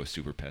you were going to go with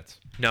Super Pets.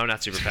 No,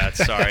 not Super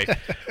Pets. Sorry.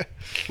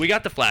 We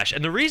got The Flash.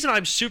 And the reason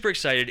I'm super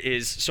excited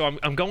is, so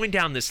I'm going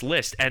down this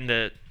list, and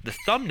the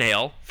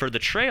thumbnail for the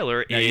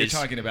trailer Now, is... you're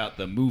talking about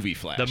the movie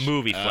Flash. The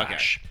movie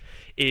Flash.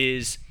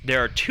 Is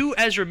there are 2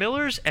 Ezra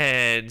Millers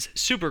and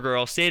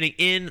Supergirl standing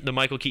in the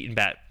Michael Keaton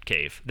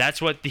Batcave. That's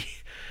what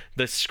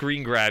the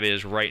screen grab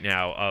is right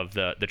now of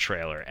the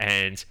trailer.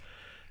 And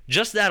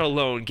just that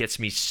alone gets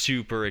me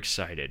super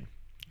excited.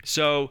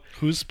 So...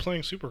 Who's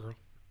playing Supergirl?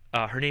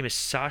 Her name is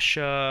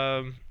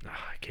Sasha.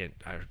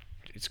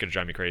 It's gonna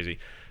drive me crazy,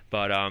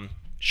 but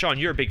Sean,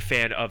 you're a big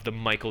fan of the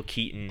Michael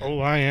Keaton. Oh,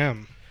 I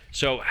am.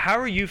 So how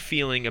are you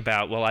feeling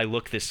about? Well, I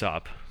looked this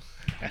up.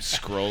 I'm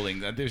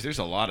scrolling. There's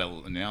a lot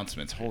of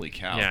announcements. Holy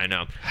cow. Yeah, I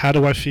know. How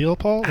do I feel,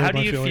 Paul? How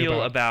do you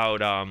feel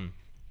about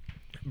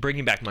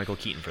bringing back Michael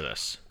Keaton for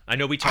this? I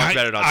know we talked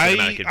about it on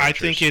Cinematic Adventures. I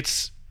think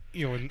it's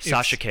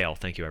Sasha Cale.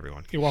 Thank you,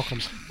 everyone. You're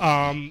welcome.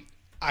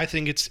 I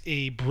think it's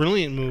a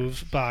brilliant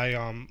move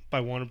by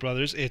Warner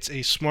Brothers. It's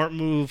a smart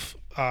move.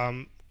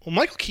 Well,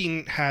 Michael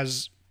Keaton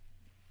has,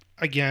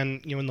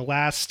 again, in the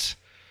last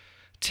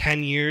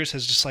 10 years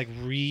has just like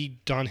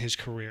redone his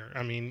career.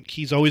 I mean,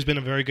 he's always been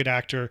a very good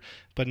actor,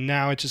 but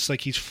now it's just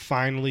like he's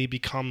finally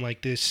become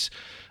like this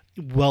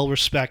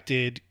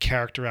well-respected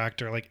character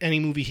actor. Like any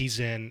movie he's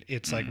in,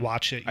 it's like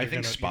watch it. I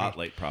think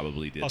Spotlight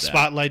probably did that.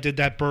 Spotlight did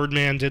that.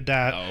 Birdman did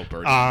that. Oh,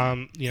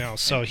 Birdman.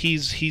 So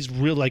he's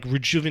real like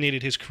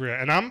rejuvenated his career,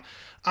 and I'm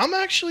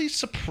actually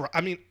surprised.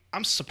 I mean,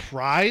 I'm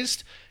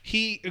surprised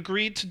he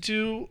agreed to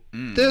do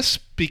this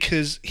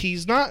because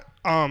he's not.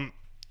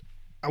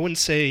 I wouldn't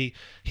say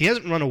he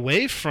hasn't run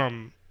away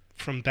from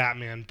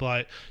Batman,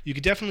 but you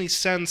could definitely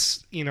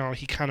sense, he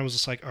kind of was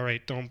just like, all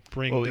right, don't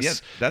bring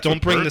this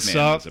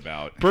up.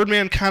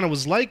 Birdman kind of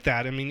was like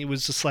that. I mean, it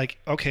was just like,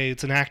 okay,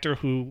 it's an actor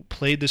who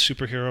played the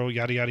superhero,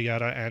 yada yada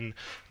yada, and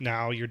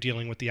now you're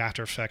dealing with the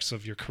after effects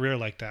of your career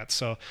like that.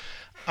 So,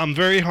 I'm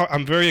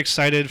very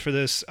excited for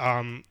this.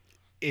 I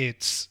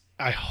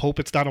hope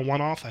it's not a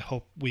one-off. I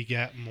hope we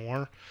get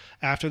more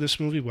after this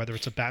movie, whether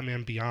it's a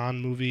Batman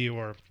Beyond movie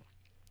or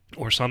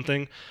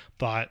something,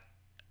 but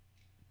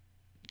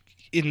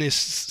in this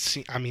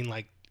scene, I mean,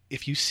 like,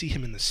 if you see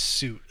him in the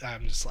suit,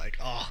 I'm just like,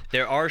 oh.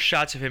 There are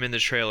shots of him in the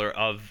trailer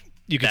of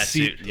you can that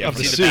see suit. of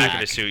the see suit. the back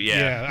of his suit.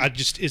 Yeah.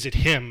 Is it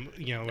him?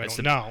 I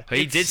don't know. But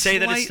he did say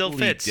that it still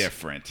fits.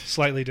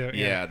 Slightly different.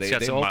 Yeah,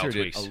 they altered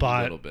it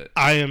a little bit.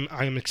 I'm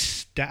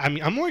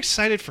more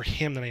excited for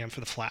him than I am for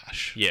the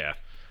Flash. Yeah.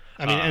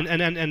 I mean,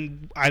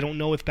 and I don't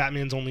know if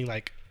Batman's only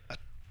like a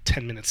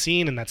 10-minute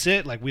scene and that's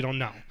it. Like, we don't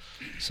know.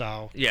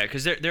 So yeah,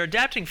 because they're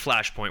adapting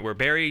Flashpoint, where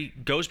Barry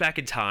goes back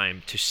in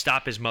time to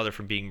stop his mother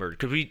from being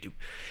murdered.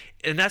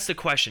 And that's the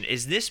question: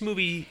 is this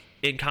movie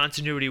in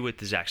continuity with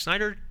the Zack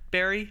Snyder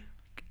Barry,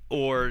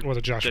 or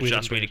the Joss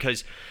Whedon?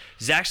 Because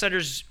Zack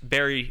Snyder's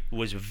Barry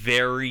was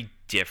very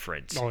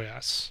different. Oh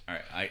yes. All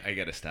right, I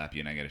got to stop you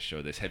and I got to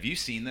show this. Have you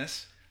seen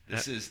this?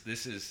 This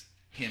is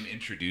him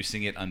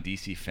introducing it on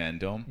DC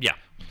Fandome. Yeah.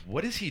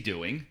 What is he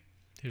doing?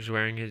 He's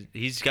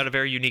got a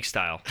very unique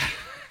style.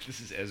 This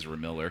is Ezra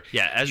Miller.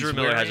 Yeah, Ezra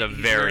Miller has a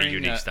very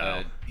unique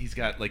style. He's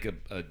got like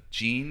a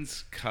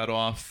jeans cut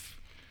off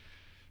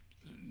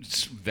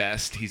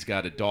vest. He's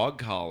got a dog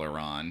collar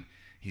on.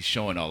 He's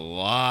showing a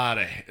lot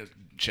of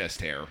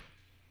chest hair.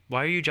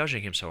 Why are you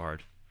judging him so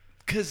hard?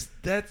 Because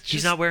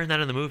he's not wearing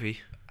that in the movie.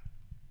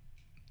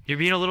 You're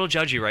being a little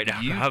judgy right now.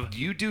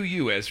 You do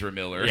you, Ezra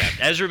Miller. Yeah,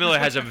 Ezra Miller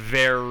has a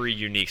very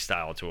unique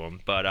style to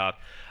him. But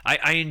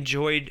I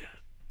enjoyed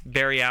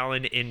Barry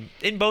Allen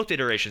in both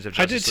iterations of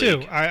Justice League. I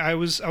did too. I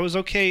was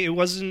okay. It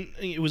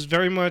was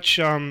very much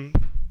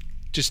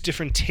just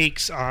different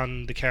takes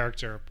on the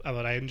character.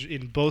 But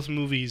in both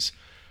movies,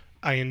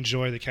 I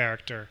enjoy the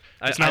character.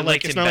 It's not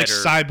like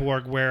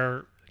Cyborg,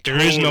 where there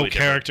is no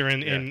character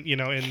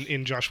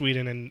in Joss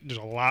Whedon, and there's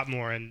a lot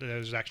more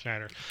in Zack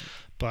Snyder.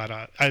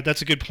 But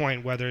that's a good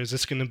point. Whether is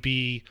this going to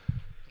be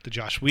the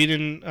Joss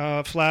Whedon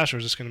Flash, or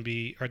is this going to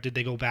be, or did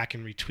they go back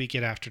and retweak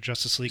it after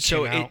Justice League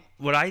came out?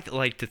 What I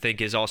like to think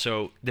is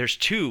also there's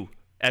two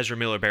Ezra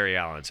Miller Barry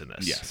Allens in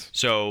this. Yes.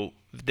 So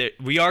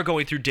we are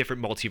going through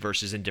different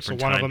multiverses in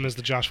different times. So one of them is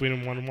the Joss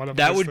Whedon one. One of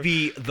that would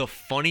be the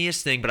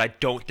funniest thing, but I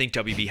don't think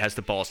WB has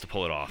the balls to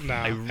pull it off. No,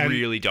 I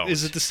really don't.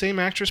 Is it the same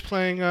actress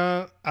playing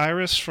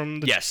Iris from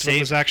the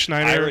Zack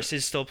Schneider? Iris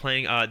is still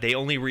playing. They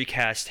only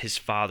recast his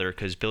father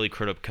because Billy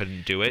Crudup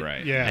couldn't do it.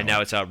 Right. Yeah. And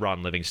now it's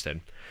Ron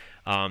Livingston.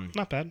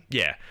 Not bad.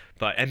 Yeah,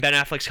 and Ben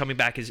Affleck's coming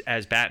back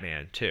as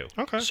Batman too.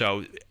 Okay.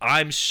 So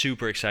I'm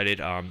super excited.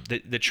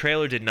 The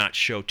trailer did not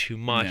show too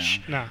much.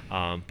 No.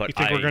 But you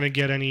think we're gonna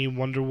get any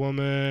Wonder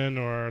Woman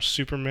or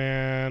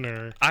Superman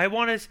or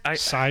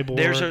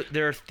Cyborg?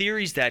 There are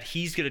theories that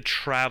he's gonna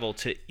travel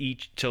to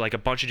like a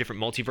bunch of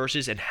different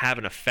multiverses and have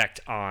an effect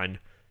on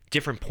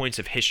different points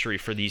of history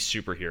for these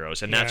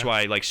superheroes, and that's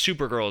why like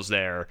Supergirl's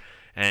there,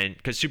 and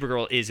because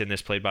Supergirl is in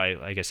this, played by,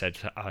 like I said,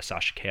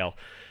 Sasha Cale.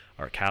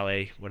 Or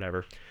Calais,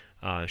 whatever.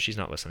 She's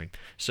not listening.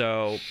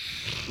 So,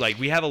 like,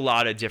 we have a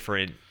lot of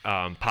different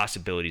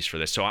possibilities for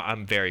this. So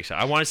I'm very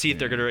excited. I want to see if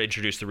they're going to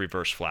introduce the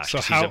Reverse Flash.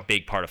 Because he's a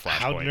big part of Flashpoint.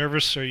 How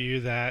nervous are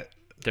you that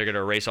they're going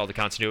to erase all the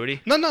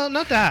continuity? No,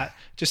 not that.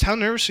 Just how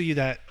nervous are you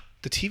that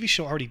the TV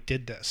show already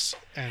did this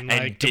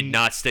and did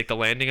not stick the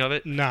landing of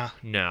it? Nah.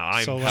 No,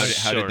 I'm so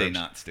how did they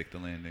not stick the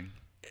landing?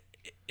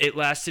 It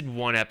lasted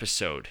one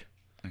episode.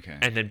 Okay.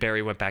 And then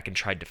Barry went back and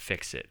tried to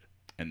fix it.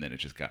 And then it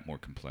just got more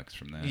complex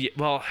from that. Yeah,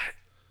 well,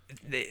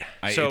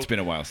 it's been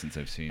a while since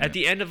I've seen it. At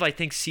the end of, I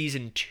think,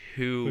 season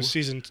 2...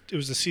 It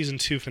was the season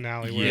 2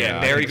 finale.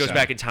 Where Barry goes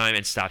back in time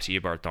and stops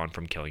Eobard Thawne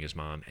from killing his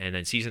mom. And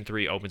then season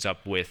 3 opens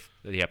up with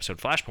the episode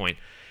Flashpoint.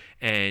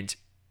 And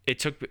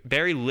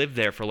Barry lived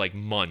there for like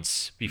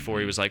months before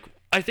he was like,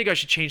 I think I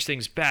should change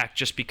things back,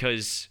 just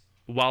because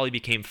Wally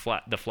became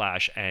the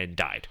Flash and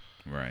died.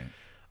 Right.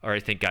 Or I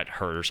think got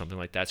hurt or something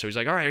like that. So he's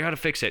like, all right, I got to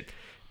fix it.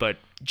 But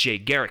Jay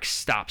Garrick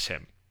stops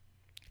him.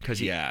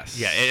 Yes.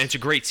 Yeah, and it's a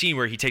great scene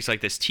where he takes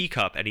like this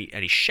teacup and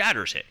he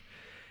shatters it.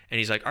 And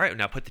he's like, all right,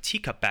 now put the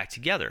teacup back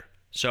together.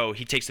 So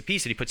he takes the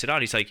piece and he puts it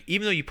on. He's like,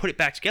 even though you put it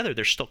back together,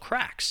 there's still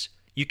cracks.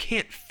 You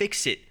can't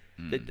fix it,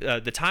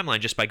 the timeline,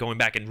 just by going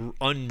back and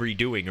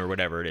unredoing or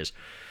whatever it is.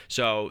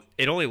 So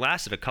it only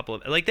lasted a couple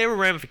of, like, there were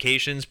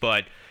ramifications,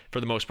 but for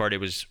the most part, it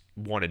was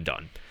one and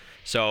done.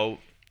 So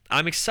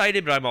I'm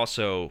excited, but I'm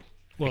also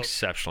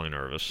exceptionally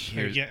nervous.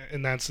 Yeah,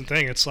 and that's the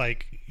thing. It's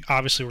like,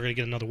 obviously we're going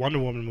to get another Wonder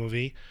Woman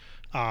movie.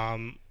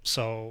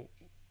 So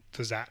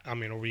does that, I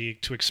mean, are we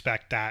to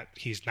expect that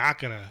he's not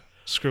going to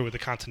screw with the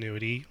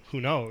continuity? Who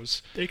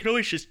knows? They can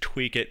always just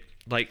tweak it.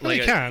 Like they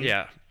can.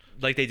 Yeah.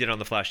 Like they did on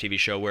the Flash TV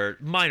show, where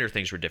minor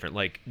things were different.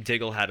 Like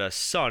Diggle had a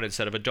son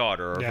instead of a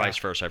daughter, or vice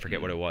versa. I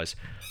forget what it was.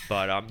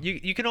 But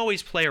you can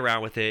always play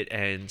around with it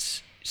and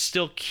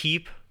still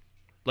keep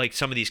like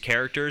some of these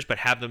characters, but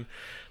have them,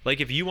 like,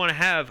 if you want to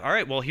have, all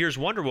right, well, here's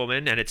Wonder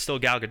Woman and it's still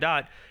Gal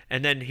Gadot,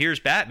 and then here's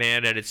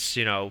Batman and it's,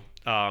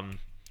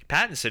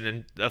 Pattinson,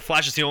 and the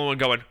Flash is the only one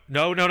going,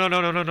 no,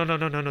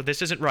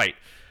 this isn't right.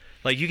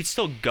 Like, you could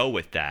still go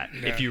with that.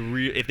 Yeah.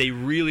 If they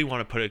really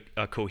want to put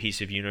a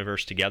cohesive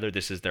universe together,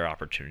 this is their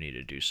opportunity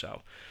to do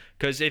so.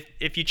 Because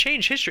if you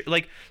change history,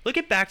 like, look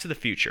at Back to the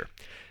Future.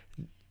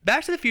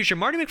 Back to the Future,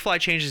 Marty McFly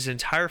changed his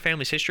entire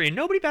family's history, and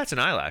nobody bats an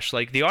eyelash.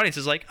 Like, the audience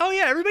is like, oh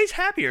yeah, everybody's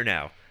happier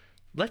now.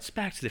 Let's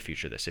Back to the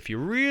Future this. If you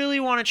really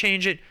want to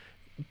change it,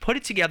 put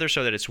it together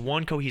so that it's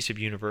one cohesive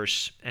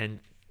universe, and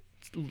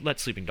let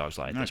sleeping dogs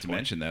lie at Not this to point.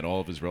 mention that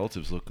all of his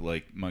relatives look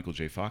like Michael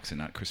J. Fox and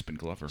not Crispin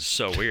Glover.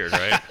 So weird,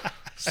 right?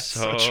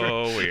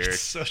 so weird.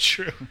 It's so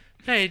true.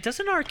 Hey,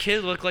 doesn't our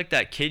kid look like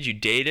that kid you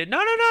dated? No,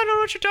 I know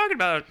what you're talking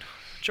about,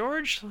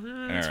 George. All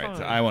right, Fine.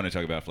 so I want to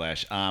talk about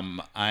Flash.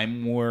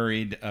 I'm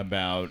worried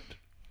about,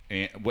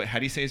 how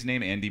do you say his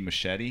name? Andy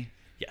Muschietti?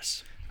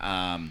 Yes.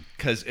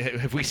 Because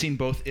have we seen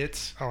both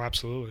It's? Oh,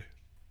 absolutely.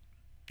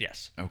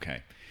 Yes.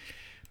 Okay.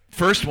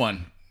 First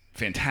one,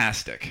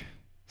 fantastic.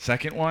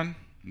 Second one,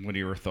 what are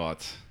your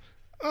thoughts?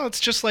 Oh,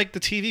 it's just like the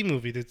TV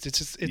movie.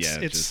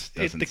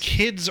 The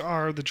kids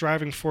are the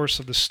driving force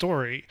of the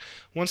story.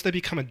 Once they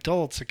become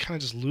adults, it kind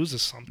of just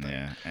loses something.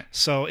 Yeah.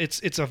 So it's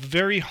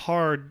very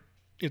hard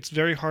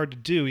to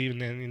do, even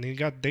then. And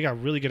they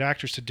got really good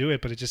actors to do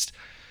it, but it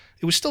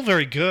was still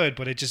very good,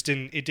 but it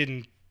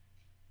didn't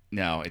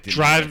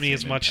drive me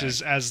as much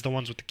as the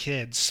ones with the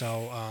kids.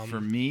 So for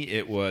me,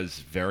 it was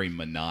very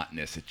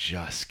monotonous. It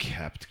just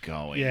kept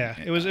going. Yeah,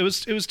 it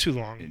was too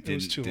long. It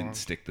didn't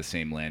stick the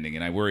same landing,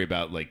 and I worry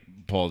about, like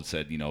Paul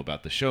said,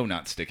 about the show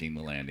not sticking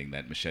the landing,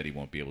 that Muschietti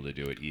won't be able to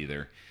do it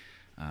either.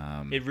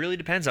 It really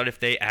depends on if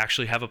they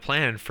actually have a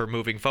plan for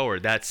moving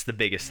forward. That's the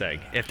biggest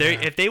thing. If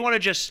they want to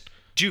just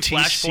do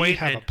Flashpoint,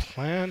 have a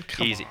plan.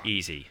 Come on.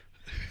 Easy.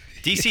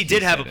 DC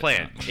did have a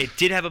plan. It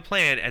did have a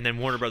plan, and then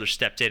Warner Brothers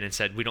stepped in and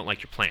said, "We don't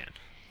like your plan."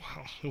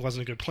 Wow, it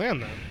wasn't a good plan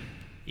then.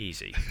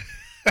 Easy.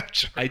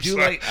 I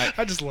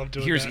just love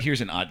doing that.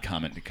 Here's an odd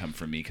comment to come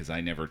from me, because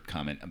I never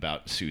comment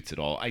about suits at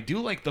all. I do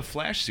like the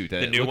Flash suit.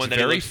 The new one that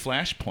very looks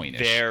Flashpoint-ish.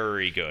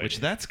 Very good. Which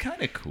that's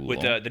kind of cool.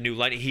 With the new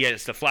lighting, he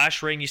has the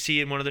flash ring you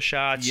see in one of the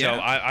shots. Yeah.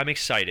 So I'm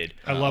excited.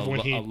 I love when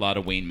a lot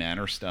of Wayne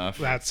Manor stuff.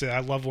 That's it. I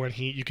love when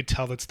you could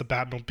tell that's the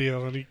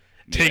Batmobile, and he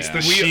takes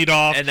the sheet sheet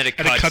off, and then it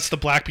cuts the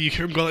black, but you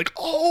hear him go like,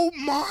 "Oh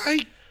my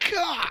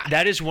god!"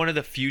 That is one of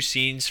the few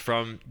scenes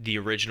from the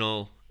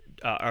original,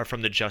 or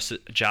from the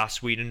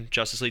Joss Whedon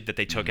Justice League that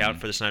they took out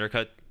for the Snyder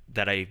Cut,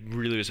 that I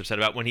really was upset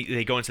about. When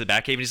they go into the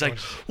Batcave and he's like,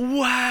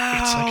 "Wow,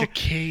 it's like a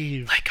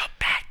cave, like a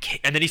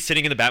Batcave," and then he's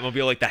sitting in the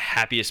Batmobile like the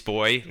happiest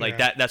boy. Like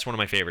that's one of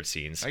my favorite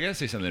scenes. I gotta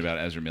say something about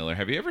Ezra Miller.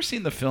 Have you ever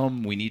seen the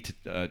film We Need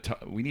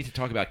to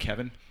Talk About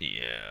Kevin?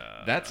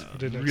 Yeah, that's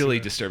really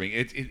disturbing.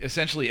 It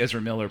essentially, Ezra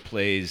Miller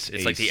plays.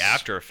 It's like the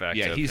after effect.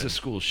 Yeah, he's a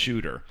school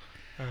shooter.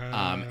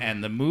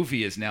 And the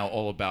movie is now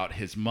all about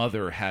his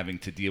mother having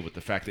to deal with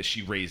the fact that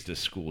she raised a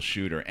school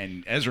shooter,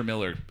 and Ezra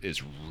Miller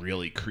is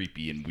really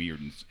creepy and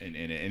weird, and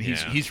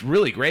he's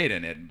really great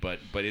in it, but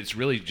it's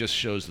really just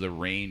shows the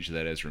range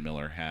that Ezra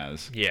Miller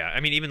has. Yeah,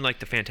 I mean, even like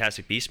the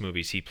Fantastic Beasts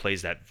movies, he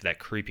plays that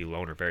creepy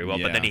loner very well,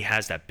 but then he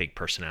has that big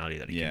personality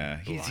that he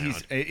can rely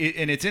on.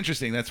 And it's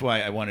interesting. That's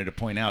why I wanted to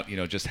point out,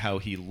 just how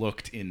he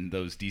looked in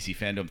those DC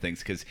Fandome things,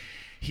 because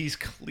he's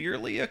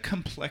clearly a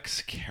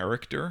complex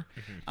character,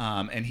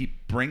 and he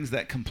brings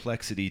that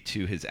complexity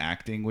to his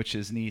acting, which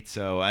is neat.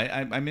 So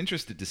I'm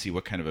interested to see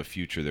what kind of a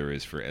future there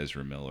is for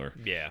Ezra Miller.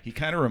 Yeah, he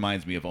kind of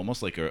reminds me of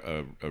almost like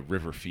a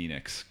River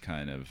Phoenix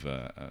kind of.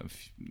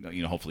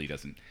 Hopefully he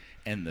doesn't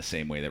end the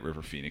same way that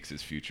River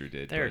Phoenix's future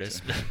did. There it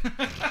is.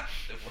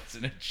 It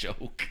wasn't a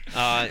joke.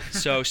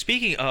 So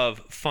speaking of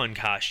fun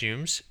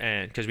costumes,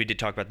 and because we did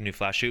talk about the new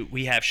Flash shoot,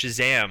 we have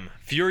Shazam: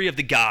 Fury of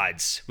the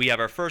Gods. We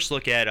have our first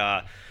look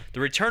at the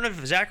return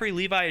of Zachary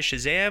Levi as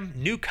Shazam,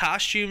 new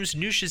costumes,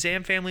 new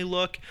Shazam family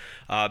look,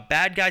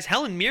 bad guys.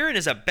 Helen Mirren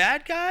is a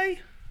bad guy?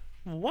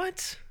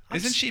 What?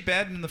 Isn't she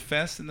bad in the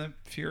Fast and the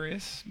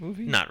Furious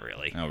movie? Not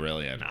really. Oh,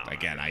 really? No.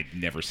 Again, I've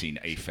never seen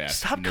a Fast.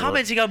 Stop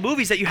commenting on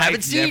movies that you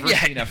haven't seen I've never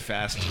yet. seen a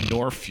Fast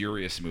nor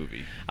Furious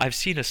movie. I've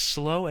seen a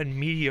slow and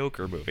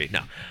mediocre movie.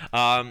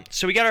 No.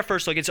 So we got our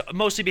first look. It's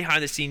mostly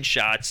behind the scenes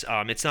shots.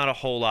 It's not a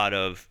whole lot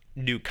of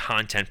new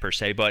content per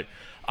se, but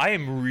I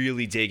am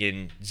really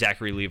digging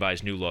Zachary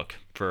Levi's new look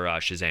for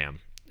Shazam.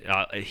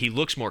 He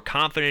looks more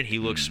confident. He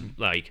looks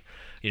like,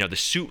 the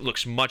suit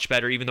looks much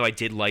better, even though I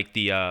did like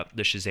the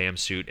Shazam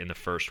suit in the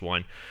first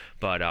one.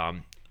 But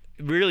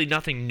really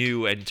nothing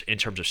new in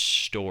terms of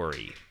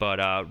story. But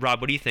Rob,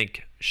 what do you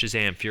think?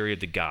 Shazam, Fury of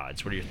the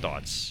Gods. What are your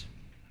thoughts?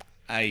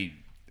 I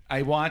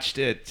watched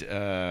it.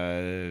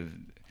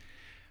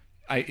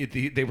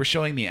 They were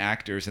showing me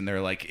actors, and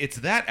they're like, "It's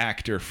that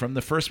actor from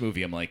the first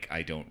movie." I'm like,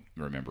 I don't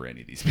remember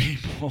any of these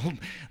people.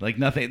 Like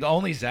nothing.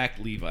 Only Zach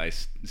Levi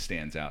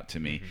stands out to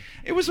me.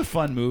 It was a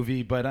fun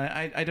movie, but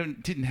I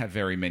didn't have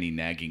very many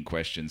nagging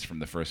questions from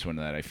the first one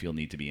that I feel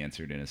need to be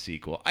answered in a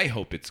sequel. I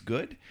hope it's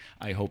good.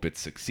 I hope it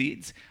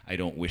succeeds. I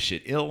don't wish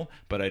it ill,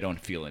 but I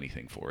don't feel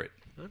anything for it.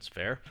 That's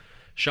fair.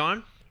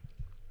 Sean?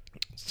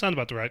 Sound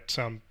about the right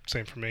same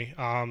for me.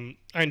 I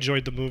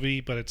enjoyed the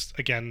movie, but it's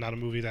again not a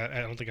movie that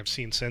I don't think I've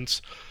seen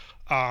since.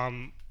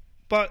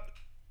 But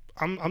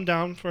I'm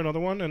down for another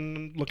one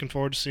and looking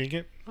forward to seeing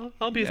it.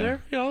 I'll be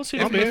there. Yeah, I'll see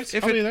it. I'll be there.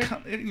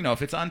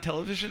 If it's on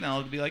television,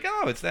 I'll be like,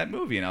 "Oh, it's that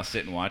movie," and I'll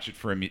sit and watch it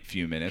for a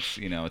few minutes.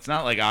 It's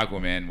not like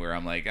Aquaman where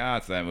I'm like, "Ah,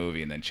 it's that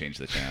movie," and then change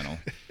the channel.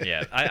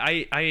 Yeah,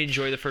 I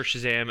enjoy the first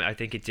Shazam. I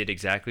think it did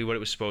exactly what it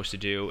was supposed to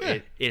do. Yeah.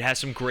 It has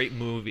some great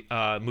movie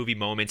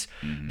moments.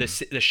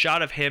 The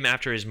shot of him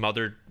after his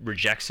mother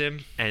rejects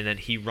him, and then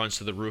he runs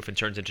to the roof and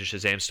turns into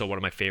Shazam, still one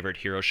of my favorite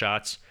hero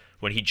shots.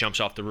 When he jumps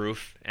off the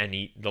roof and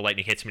the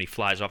lightning hits him and he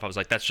flies off, I was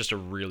like, that's just a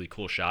really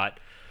cool shot.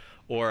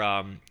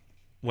 Or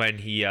when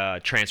he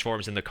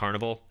transforms in the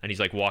carnival and he's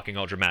like walking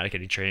all dramatic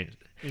and he trains.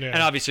 Yeah.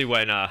 And obviously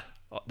when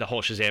the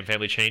whole Shazam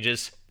family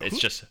changes, it's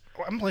just...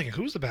 I'm blanking.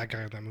 Who's the bad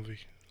guy in that movie?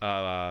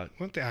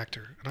 What the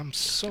actor? And I'm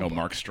so...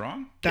 Mark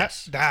Strong?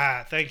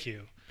 Thank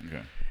you.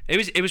 Okay.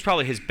 It was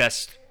probably his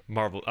best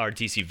Marvel or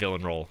DC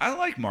villain role. I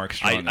like Mark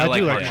Strong. I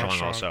like Mark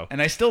Strong also.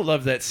 And I still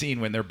love that scene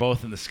when they're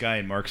both in the sky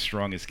and Mark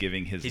Strong is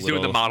giving his He's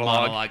little doing the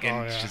monologue.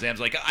 And Shazam's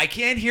like, "I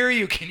can't hear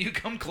you. Can you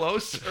come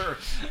closer?"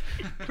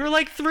 We're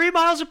like 3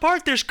 miles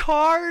apart. There's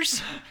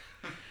cars.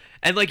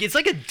 And it's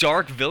like a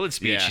dark villain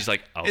speech. Yeah. He's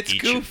like, I'll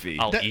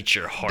eat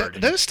your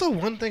heart. That is still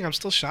one thing I'm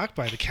still shocked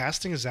by. The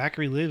casting of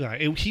Zachary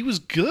Levi. He was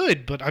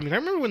good, but I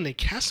remember when they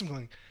cast him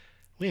going,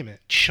 wait a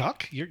minute,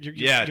 Chuck? You're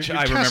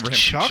I remember him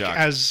Chuck from Chuck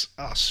as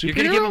a superhero? You're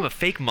gonna give him a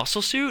fake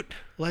muscle suit?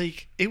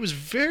 It was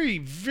very,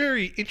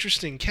 very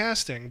interesting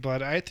casting,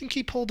 but I think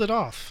he pulled it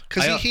off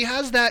because he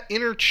has that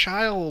inner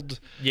child.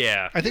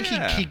 Yeah, I think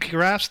he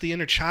grasps the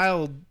inner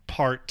child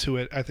part to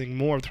it. I think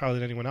more probably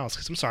than anyone else.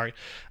 Because I'm sorry,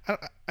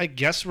 I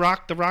guess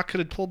the Rock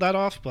could have pulled that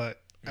off,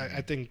 but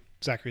I think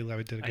Zachary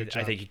Levi did a good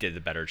job. I think he did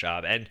the better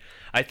job. And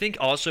I think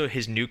also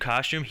his new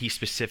costume, he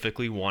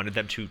specifically wanted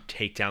them to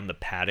take down the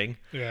padding.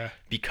 Yeah.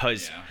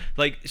 Because,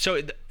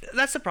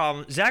 that's the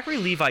problem. Zachary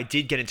Levi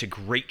did get into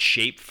great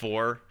shape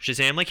for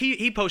Shazam.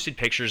 He posted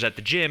pictures at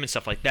the gym and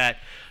stuff like that.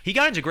 He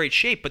got into great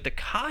shape, but the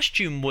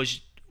costume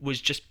was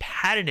just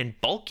padded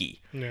and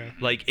bulky. Yeah.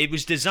 It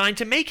was designed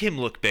to make him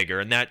look bigger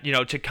and that,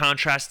 to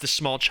contrast the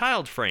small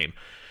child frame.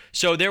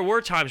 So there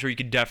were times where you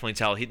could definitely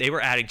tell they were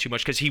adding too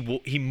much because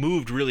he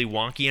moved really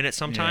wonky in it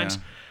sometimes.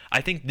 Yeah.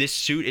 I think this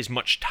suit is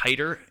much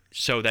tighter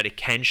so that it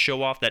can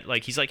show off that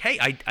he's like, hey,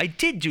 I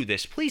did do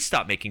this. Please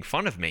stop making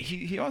fun of me.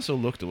 He also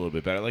looked a little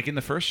bit better. In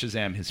the first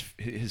Shazam,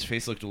 his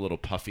face looked a little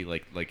puffy,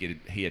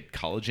 he had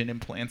collagen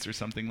implants or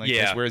something like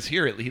this. Whereas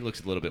here he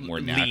looks a little bit more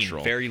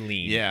natural, very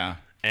lean. Yeah.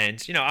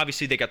 And,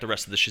 obviously they got the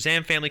rest of the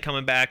Shazam family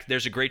coming back.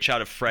 There's a great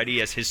shot of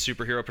Freddy as his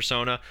superhero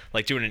persona,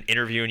 doing an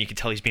interview, and you can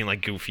tell he's being,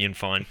 goofy and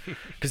fun.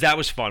 Because that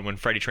was fun when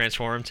Freddy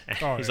transformed. And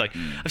he's like,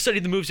 I've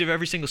studied the moves of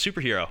every single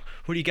superhero.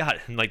 What do you got?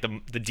 And,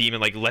 the demon,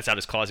 lets out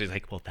his claws. He's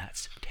like, well,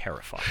 that's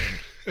terrifying.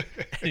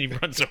 And he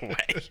runs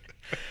away.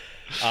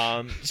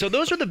 So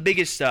those are the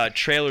biggest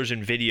trailers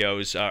and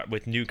videos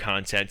with new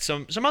content.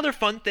 Some other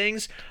fun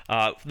things.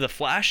 The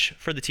Flash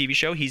for the TV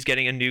show, he's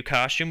getting a new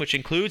costume, which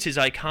includes his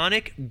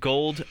iconic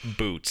gold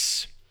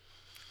boots.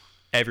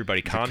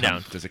 Everybody, calm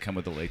down. Does it come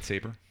with a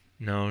lightsaber?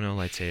 No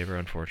lightsaber,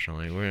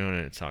 unfortunately. We don't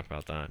want to talk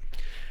about that.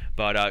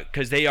 But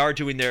because they are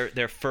doing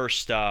their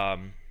first...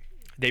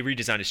 they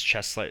redesigned his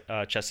chest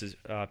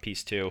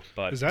piece too.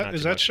 But is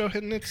that show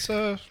hitting its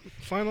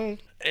final?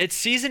 It's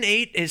season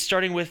 8 is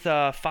starting with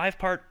a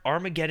 5-part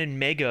Armageddon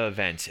mega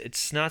event.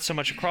 It's not so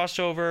much a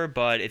crossover,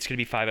 but it's going to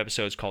be 5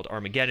 episodes called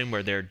Armageddon,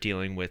 where they're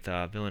dealing with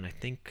a villain. I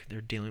think they're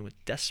dealing with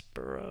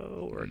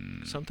Despero or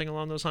something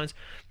along those lines.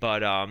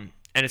 But and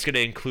it's going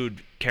to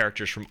include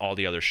characters from all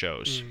the other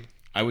shows.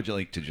 I would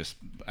like to just,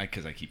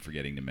 because I keep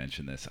forgetting to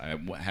mention this, I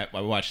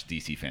watched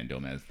DC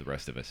Fandome as the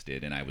rest of us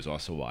did, and I was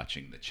also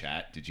watching the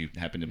chat. Did you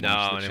happen to watch the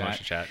chat? No, I didn't watch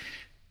the chat.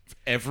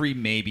 Every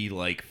maybe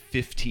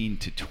 15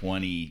 to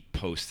 20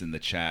 posts in the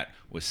chat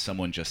was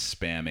someone just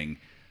spamming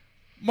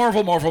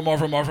Marvel.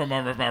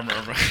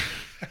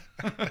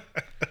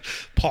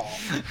 Paul.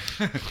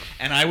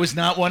 And I was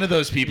not one of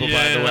those people,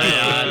 by the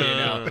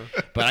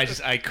way.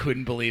 But I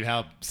couldn't believe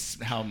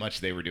how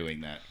much they were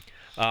doing that.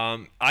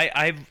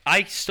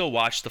 I still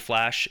watch The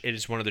Flash. It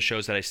is one of the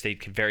shows that I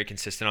stayed very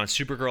consistent on.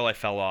 Supergirl, I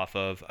fell off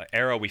of.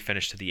 Arrow, we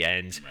finished to the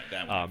end. Right,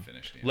 that one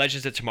finished. Yeah.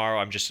 Legends of Tomorrow,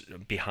 I'm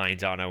just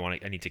behind on.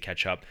 I need to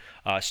catch up.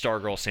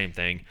 Stargirl, same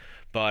thing.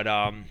 But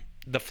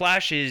The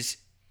Flash is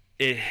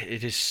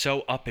it is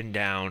so up and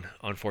down,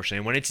 unfortunately.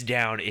 And when it's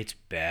down, it's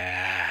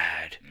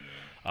bad.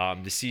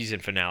 The season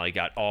finale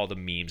got all the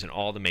memes and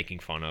all the making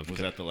fun of. Was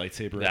that the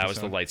lightsaber? That was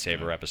the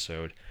lightsaber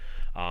episode.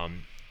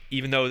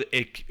 Even though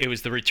it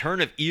was the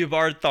return of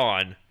Eobard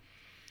Thawne,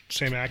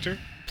 Same actor?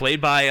 played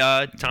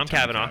by Tom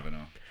Cavanaugh,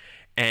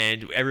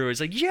 and everyone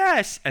was like,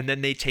 yes! And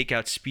then they take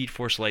out Speed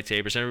Force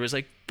lightsabers, and everyone was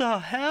like, the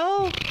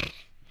hell?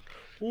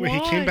 Wait, he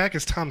came back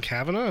as Tom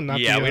Cavanaugh? And not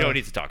Yeah, the, we don't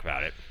need to talk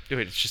about it.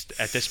 It's just,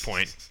 at this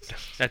point,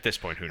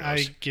 who knows?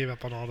 I gave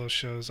up on all those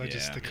shows. I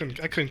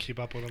couldn't keep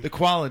up with them. The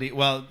quality,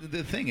 well,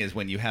 the thing is,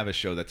 when you have a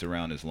show that's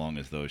around as long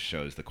as those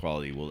shows, the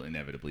quality will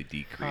inevitably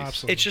decrease.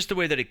 Absolutely. It's just the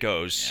way that it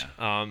goes.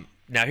 Yeah.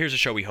 Now, here's a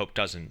show we hope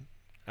doesn't.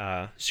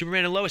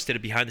 Superman and Lois did a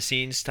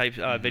behind-the-scenes type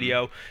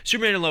video.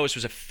 Superman and Lois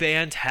was a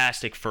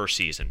fantastic first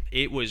season.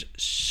 It was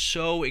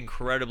so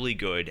incredibly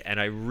good, and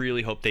I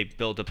really hope they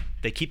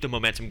keep the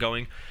momentum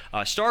going.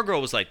 Stargirl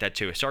was like that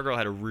too. Stargirl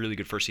had a really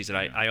good first season.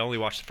 I only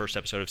watched the first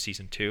episode of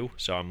season 2,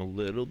 so I'm a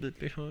little bit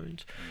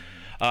behind.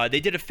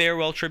 They did a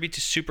farewell tribute to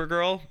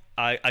Supergirl.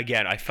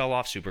 I fell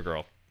off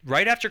Supergirl.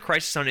 Right after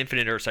Crisis on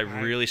Infinite Earths, I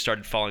really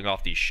started falling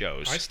off these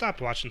shows. I stopped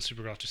watching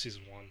Supergirl after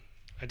season 1.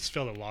 I just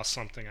felt it lost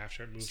something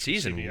after it moved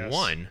Season to CBS.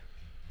 1?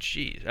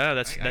 Jeez.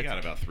 I got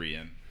about 3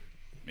 in.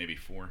 Maybe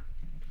 4.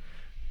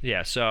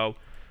 Yeah, so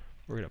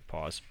we're going to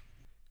pause.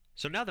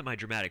 So now that my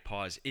dramatic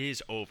pause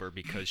is over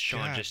because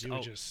Sean God, just... you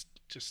Oh,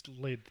 just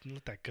let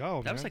that go,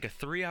 that man. was like a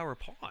 3-hour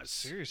pause.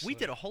 Seriously. We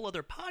did a whole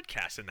other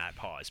podcast in that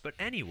pause. But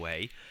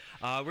anyway,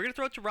 we're going to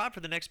throw it to Rob for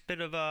the next bit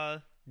of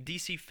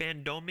DC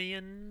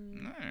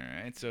Fandomian. All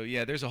right. So,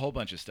 yeah, there's a whole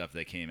bunch of stuff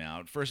that came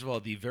out. First of all,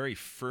 the very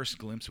first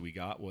glimpse we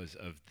got was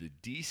of the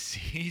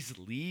DC's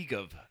League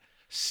of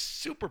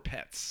Super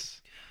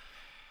Pets.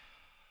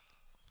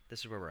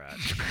 This is where we're at.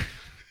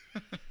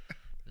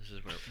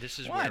 This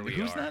is What? where we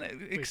Who's are. not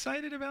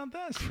excited about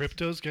this?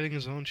 Crypto's getting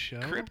his own show?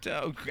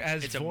 Crypto,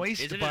 as Is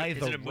voiced it by is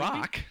The it a movie?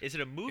 Rock. Is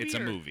it a movie? It's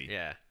a or- movie.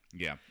 Yeah.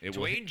 Yeah.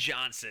 Dwayne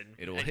Johnson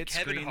It will and hit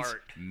Kevin screens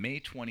Hart. May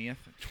 20th,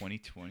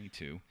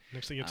 2022.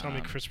 Next thing you tell me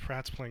Chris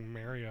Pratt's playing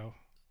Mario.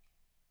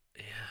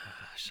 Yeah.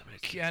 Somebody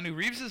Keanu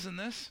Reeves is in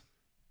this.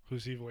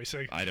 Who's he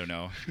voicing? I don't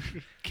know.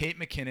 Kate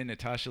McKinnon,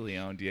 Natasha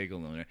Lyonne, Diego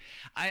Luna.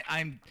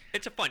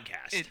 It's a fun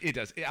cast. It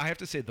does. I have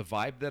to say, the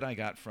vibe that I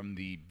got from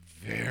the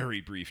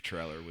very brief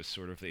trailer was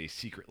sort of a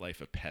Secret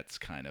Life of Pets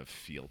kind of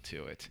feel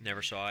to it.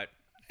 Never saw it.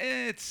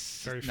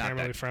 It's Very not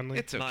family that, friendly.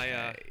 It's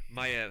okay.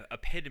 My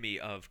epitome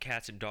of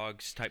cats and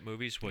dogs type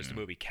movies was the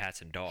movie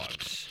Cats and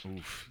Dogs.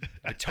 Oof.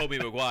 With Tobey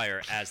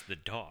Maguire as the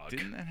dog.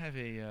 Didn't that have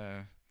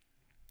a?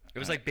 It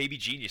was like Baby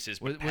Geniuses,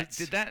 but pets.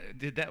 Did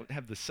that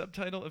have the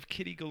subtitle of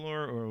Kitty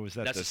Galore, or was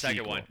that That's the second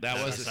sequel? one. That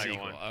That's was the the second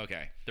sequel. one.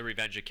 Okay. The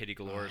Revenge of Kitty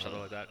Galore or something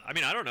like that. I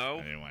mean, I don't know.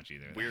 I didn't watch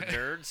either. Weird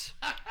nerds.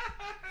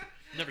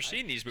 Never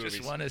seen these movies.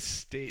 Just want to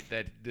state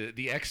that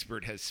the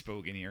expert has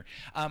spoken here.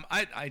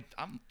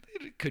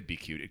 It could be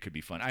cute. It could be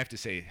fun. I have to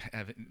say,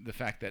 the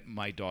fact that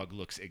my dog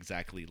looks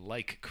exactly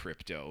like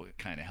Crypto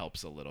kind of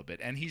helps a little bit.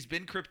 And he's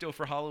been Crypto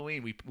for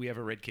Halloween. We have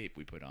a red cape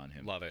we put on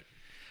him. Love it.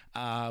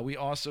 We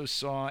also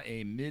saw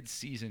a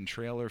mid-season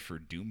trailer for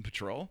Doom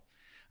Patrol.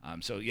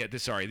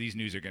 These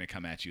news are going to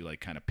come at you like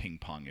kind of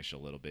ping-pongish a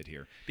little bit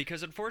here.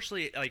 Because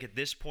unfortunately, like at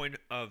this point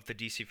of the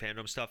DC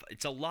Fandome stuff,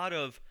 it's a lot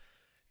of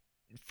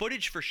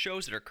footage for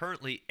shows that are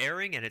currently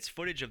airing, and it's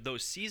footage of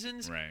those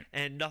seasons, Right.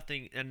 and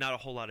not a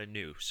whole lot of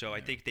new. So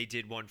I think they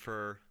did one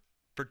for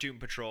Doom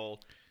Patrol,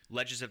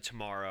 Legends of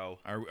Tomorrow.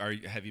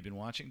 Have you been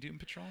watching Doom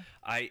Patrol?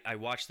 I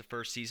watched the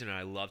first season and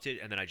I loved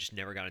it, and then I just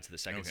never got into the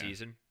second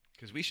season.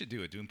 Because we should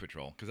do a Doom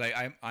Patrol. Because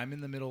I'm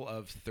in the middle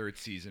of third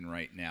season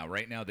right now.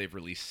 Right now they've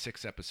released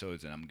 6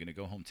 episodes, and I'm going to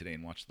go home today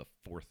and watch the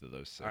 4th of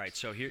those 6. All right,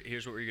 so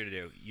here's what we're going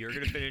to do. You're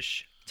going to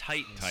finish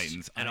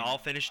Titans. And I'll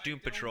finish Doom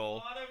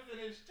Patrol. I want to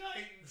finish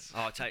Titans.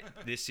 Oh,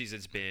 this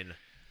season's been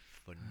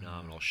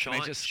phenomenal. Can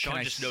Sean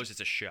I just knows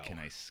it's a show. Can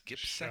I skip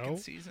Show? second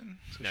season?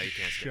 No, you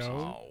can't skip. Show?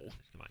 Oh,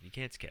 come on, you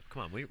can't skip.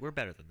 Come on, we're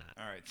better than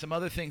that. All right. Some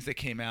other things that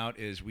came out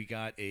is we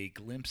got a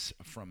glimpse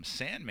from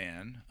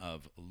Sandman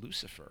of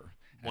Lucifer.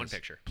 One as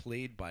picture.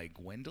 Played by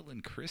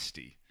Gwendolyn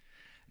Christie.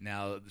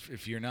 Now,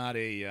 if you're not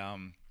a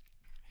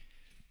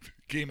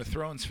Game of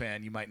Thrones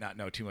fan, you might not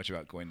know too much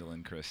about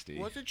Gwendolyn Christie.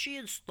 Wasn't she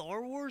in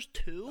Star Wars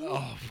too?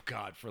 Oh,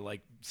 God, for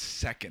like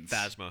seconds.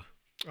 Phasma.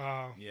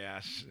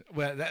 Yes.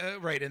 Well,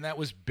 right, and that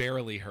was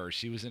barely her.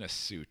 She was in a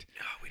suit.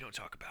 No, we don't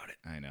talk about it.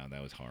 I know,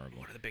 that was horrible.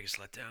 One of the biggest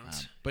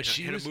letdowns. But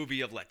she in was a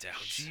movie of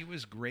letdowns. She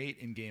was great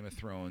in Game of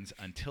Thrones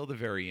until the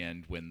very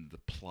end when the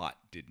plot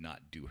did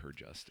not do her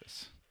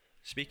justice.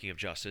 Speaking of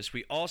Justice,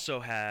 we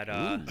also had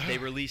they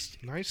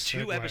released Nice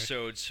 2 segue.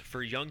 episodes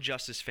for Young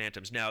Justice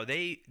Phantoms. Now,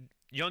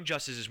 Young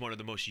Justice is one of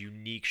the most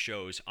unique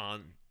shows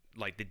on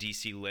like the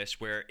DC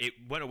list, where it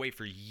went away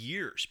for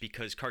years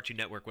because Cartoon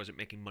Network wasn't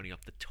making money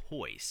off the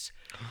toys,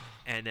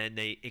 and then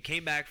it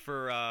came back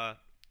for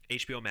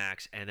HBO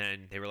Max, and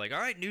then they were like, all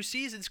right, new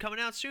season's coming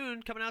out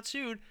soon,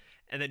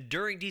 and then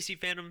during DC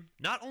Fandom,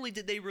 not only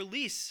did they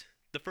release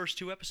the first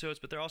 2 episodes,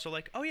 but they're also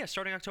like, oh yeah,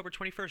 starting October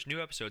 21st, new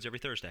episodes every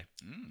Thursday.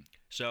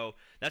 So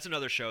that's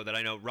another show that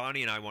I know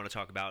Ronnie and I want to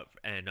talk about,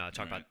 and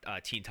talk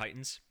about Teen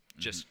Titans,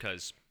 just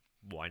because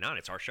why not?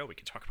 It's our show, we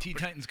can talk about Teen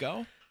Titans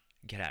Go?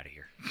 Get out of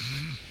here.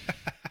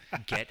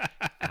 Get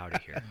out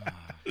of here.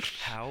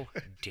 How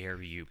dare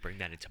you bring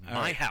that into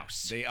my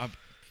house? It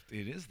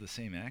is the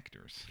same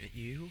actors.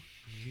 You.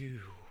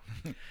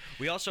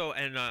 We also,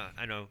 and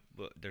I know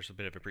there's a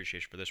bit of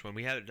appreciation for this one.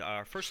 We had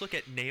our first look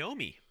at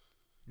Naomi.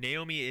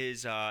 Naomi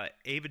is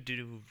Ava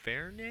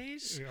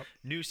DuVernay's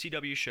new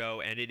CW show,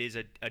 and it is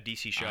a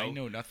DC show. I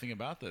know nothing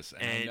about this,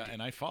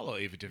 and I follow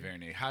Ava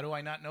DuVernay. How do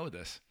I not know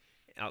this?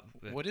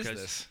 What is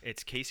this?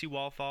 It's Casey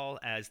Wallfall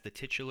as the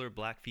titular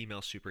black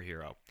female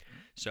superhero.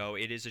 So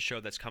it is a show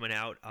that's coming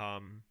out.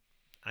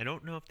 I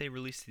don't know if they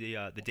released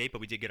the date, but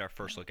we did get our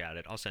first look at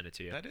it. I'll send it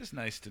to you. That is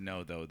nice to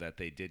know, though, that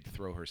they did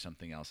throw her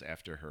something else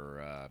after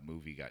her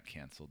movie got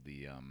canceled.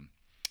 The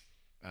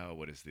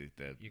what is the?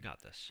 You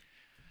got this.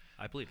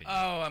 I believe in you.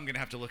 Oh, I'm gonna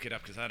have to look it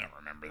up because I don't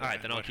remember that. All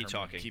right, then I'll keep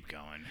talking. Keep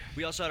going.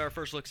 We also had our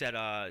first looks at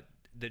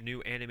the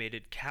new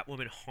animated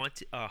Catwoman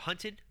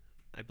Hunted.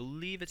 I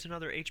believe it's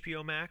another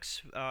HBO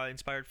Max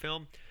inspired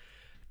film.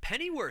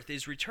 Pennyworth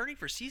is returning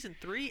for season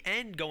 3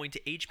 and going to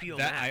HBO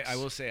Max. I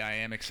will say I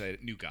am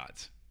excited. New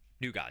Gods.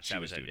 That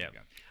was it. Yeah.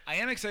 I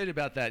am excited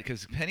about that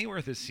because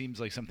Pennyworth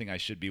seems like something I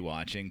should be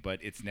watching, but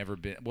it's never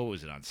been. What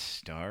was it on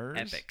Stars?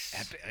 Epix.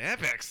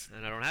 Epix.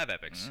 And I don't have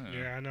Epix.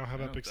 Yeah, I don't have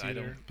Epix I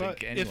don't either. think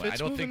But anyway, if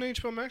it's moving to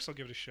HBO Max, I'll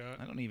give it a shot.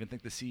 I don't even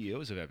think the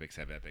CEOs of Epix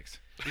have Epix.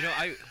 You know,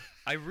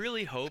 I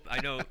really hope. I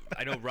know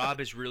Rob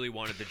has really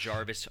wanted the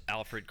Jarvis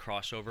Alfred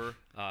crossover.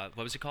 What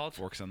was it called?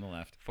 Forks on the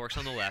Left. Forks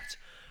on the Left.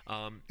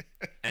 And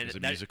It was a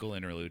musical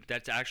interlude.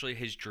 That's actually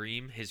his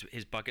dream,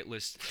 his bucket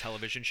list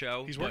television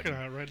show. He's working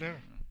on it right now.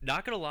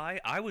 Not gonna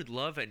lie, I would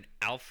love an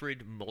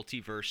Alfred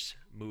multiverse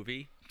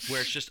movie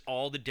where it's just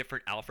all the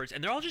different Alfreds,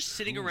 and they're all just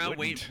sitting around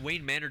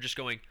Wayne Manor, just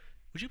going,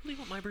 "Would you believe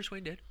what my Bruce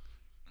Wayne did?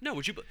 No,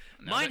 would you?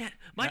 Mine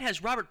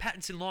has Robert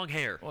Pattinson long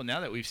hair." Well, now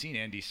that we've seen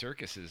Andy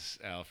Serkis's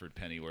Alfred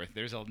Pennyworth,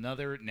 there's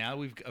another. Now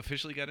we've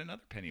officially got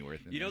another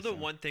Pennyworth. You know the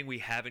one thing we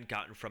haven't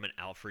gotten from an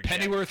Alfred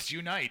Pennyworths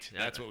Unite.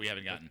 That's what we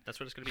haven't gotten. That's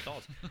what it's going to be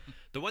called.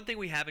 The one thing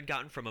we haven't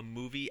gotten from a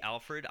movie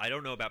Alfred, I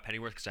don't know about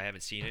Pennyworth because I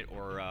haven't seen it,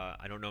 or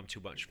I don't know him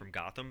too much from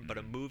Gotham. But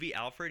a movie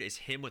Alfred is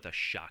him with a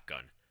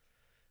shotgun.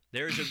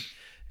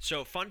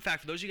 So fun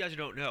fact for those of you guys who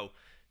don't know,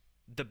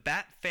 the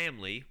Bat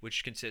family,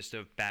 which consists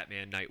of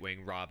Batman,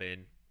 Nightwing,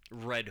 Robin,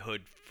 Red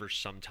Hood for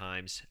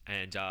sometimes,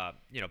 and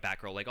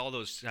Batgirl, like all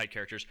those side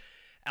characters.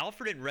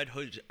 Alfred and Red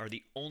Hood are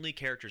the only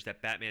characters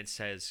that Batman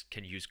says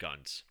can use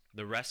guns.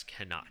 The rest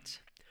cannot.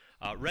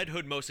 Red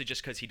Hood mostly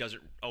just because he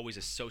doesn't always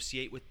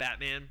associate with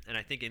Batman, and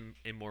I think in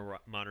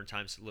more modern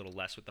times a little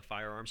less with the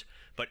firearms.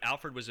 But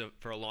Alfred was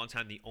for a long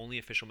time the only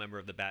official member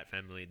of the Bat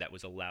family that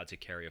was allowed to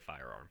carry a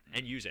firearm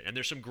and use it. And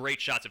there's some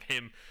great shots of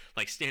him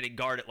like standing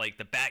guard at like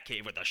the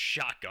Batcave with a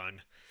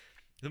shotgun.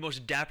 The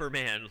most dapper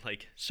man,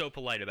 like so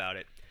polite about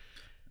it.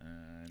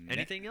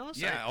 Anything else?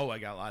 Yeah. I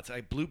got lots.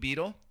 Blue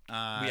Beetle. We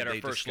had our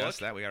first look.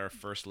 We got our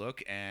first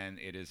look, and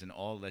it is an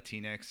all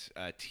Latinx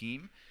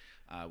team,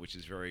 which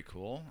is very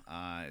cool.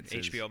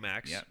 HBO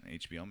Max. Yeah,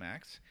 HBO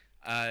Max.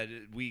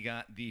 We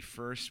got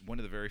one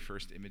of the very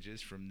first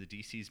images from the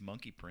DC's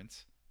Monkey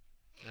Prince.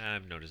 I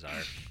have no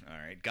desire. All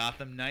right,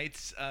 Gotham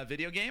Knights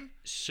video game.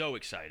 So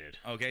excited.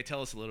 Okay,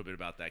 tell us a little bit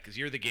about that because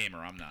you're the gamer.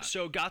 I'm not.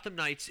 So Gotham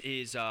Knights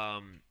is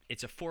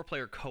it's a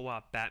 4-player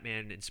co-op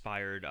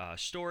Batman-inspired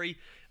story.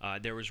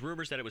 There was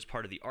rumors that it was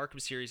part of the Arkham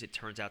series. It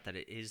turns out that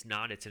it is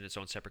not. It's in its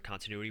own separate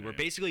continuity where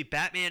basically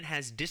Batman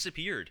has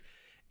disappeared,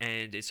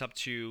 and it's up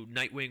to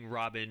Nightwing,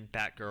 Robin,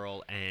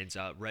 Batgirl, and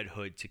Red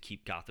Hood to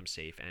keep Gotham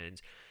safe.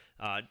 And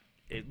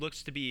it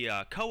looks to be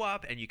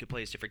co-op, and you can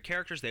play as different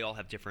characters. They all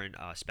have different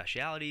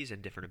specialities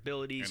and different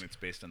abilities. And it's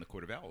based on the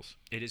Court of Owls.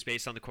 It is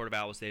based on the Court of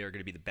Owls. They are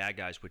going to be the bad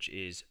guys, which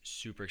is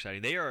super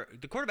exciting.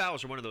 The Court of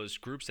Owls are one of those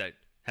groups that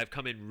have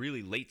come in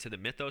really late to the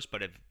mythos,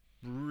 but have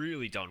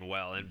really done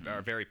well and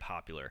are very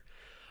popular.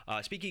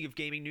 Speaking of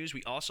gaming news,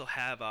 we also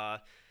have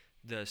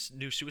the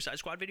new Suicide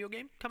Squad video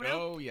game coming out.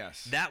 Oh,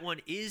 yes. That one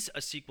is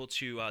a sequel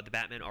to the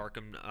Batman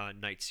Arkham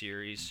Knight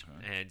series,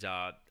 and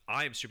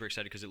I am super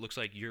excited because it looks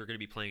like you're going to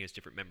be playing as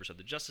different members of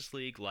the Justice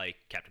League, like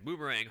Captain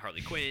Boomerang,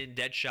 Harley Quinn,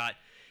 Deadshot,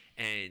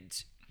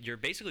 and you're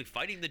basically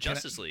fighting the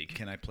Justice League.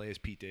 Can I play as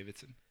Pete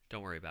Davidson?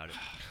 Don't worry about it.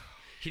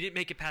 He didn't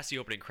make it past the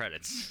opening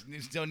credits.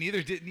 No,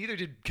 neither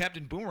did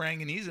Captain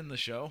Boomerang, and he's in the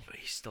show. But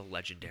he's still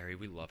legendary.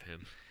 We love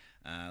him.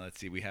 Let's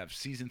see. We have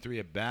season 3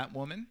 of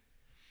Batwoman.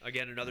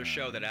 Again, another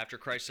show that after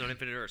Crisis on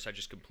Infinite Earths, I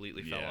just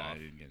completely fell off. I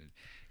didn't get it.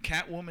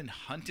 Catwoman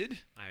Hunted.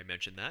 I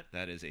mentioned that.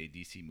 That is a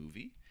DC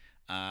movie.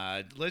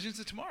 Legends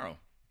of Tomorrow.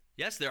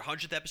 Yes, their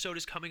 100th episode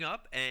is coming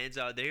up, and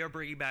they are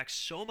bringing back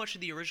so much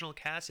of the original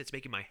cast, it's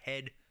making my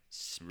head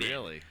spin.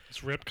 Really?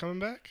 Is Rip coming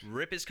back?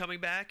 Rip is coming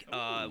back.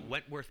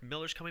 Wentworth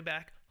Miller's coming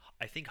back.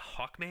 I think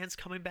Hawkman's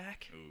coming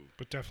back. Ooh.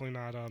 But definitely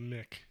not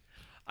Mick.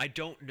 I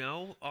don't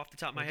know off the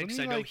top of my head because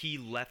Wasn't I he, know like, he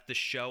left the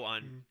show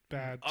on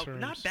Bad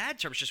terms. not bad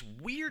terms, just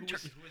weird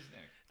terms. Who is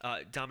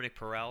next? Dominic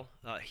Perel,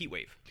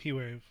 Heatwave.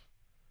 Heatwave.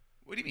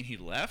 What do you mean he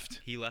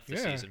left? He left the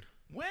Yeah. season.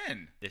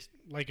 When? This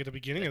Like at the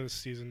beginning of the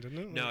season, didn't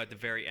it? no, at the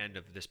very end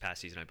of this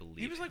past season, I believe.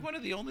 He was like one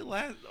of the only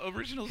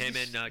originals. him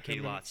and Katie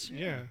Lotz.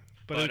 Yeah.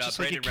 But But, it was just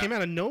like it Brandon came Ra-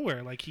 out of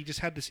nowhere. Like he just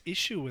had this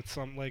issue with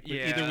some, like with,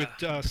 either with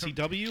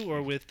CW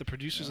or with the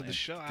producers of the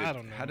show. I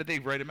don't know. How did they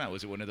write him out?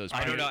 Was it one of those?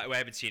 I don't know. I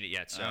haven't seen it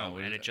yet, so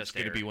and it just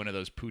going to aired. be one of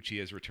those Poochie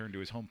has returned to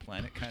his home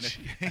planet kind of.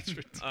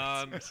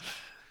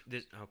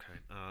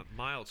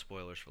 Mild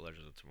spoilers for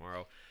Legends of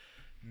Tomorrow.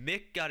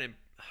 Mick got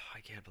I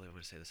can't believe I'm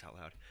going to say this out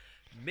loud.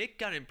 Mick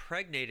got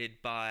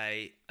impregnated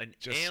by an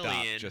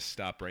alien. Just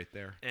stop right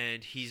there.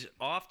 And he's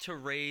off to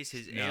raise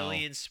his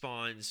alien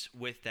spawns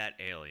with that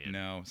alien.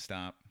 No,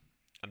 stop.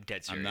 I'm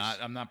dead serious.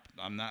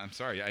 I'm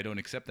sorry. I don't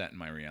accept that in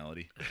my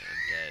reality. I'm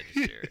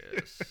dead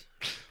serious.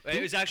 It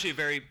was actually a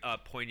very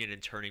poignant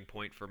and turning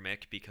point for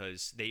Mick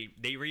because they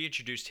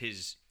reintroduced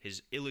his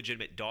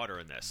illegitimate daughter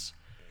in this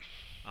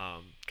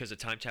because of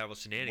time travel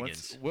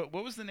shenanigans. What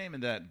was the name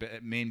of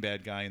that main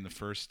bad guy in the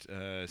first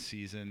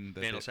season?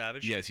 Vandal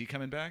Savage? Yeah, is he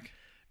coming back?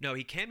 No,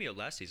 he cameoed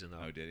last season, though.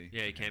 Oh, did he?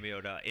 Yeah, he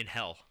cameoed in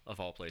Hell, of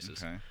all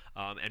places. Okay.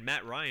 And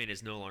Matt Ryan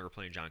is no longer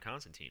playing John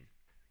Constantine.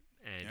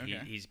 And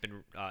Okay. he's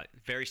been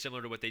very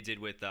similar to what they did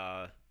with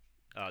the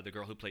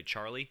girl who played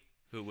Charlie,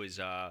 who was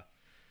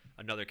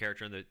another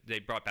character. They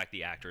brought back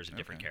the actor as a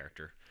different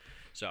character.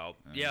 So,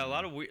 yeah, a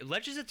lot of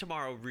Legends of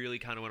Tomorrow really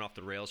kind of went off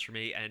the rails for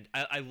me, and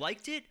I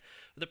liked it.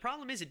 The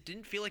problem is it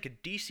didn't feel like a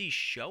DC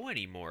show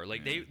anymore.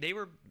 Like, they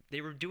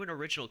were doing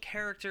original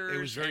characters. It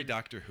was very and-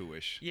 Doctor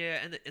Who-ish. Yeah,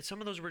 and some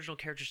of those original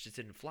characters just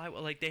didn't fly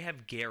well. Like, they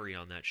have Gary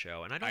on that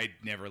show, and I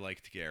never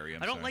liked Gary.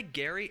 I don't like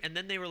Gary, and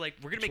then they were like,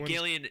 we're going to make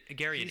Gary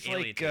an He's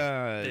alien. like the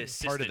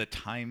part of the assistant.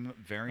 Time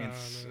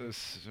Variance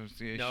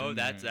Association. No,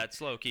 that's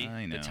Loki,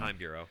 I know. the Time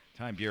Bureau.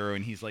 Time Bureau,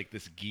 and he's like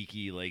this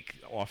geeky, like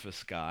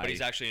office guy. But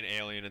he's actually an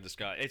alien in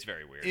disguise. It's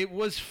very weird. It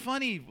was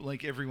funny,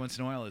 like every once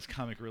in a while, as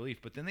comic relief,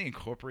 but then they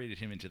incorporated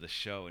him into the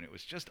show, and it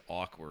was just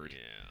awkward.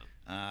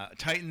 Yeah.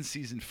 Titans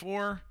season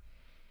 4,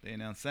 they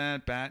announced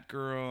that.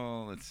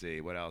 Batgirl, let's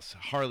see what else.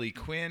 Harley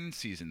Quinn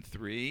season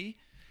 3.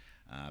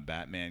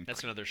 Batman.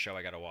 That's another show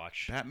I got to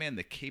watch. Batman: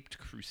 The Caped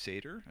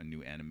Crusader, a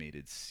new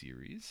animated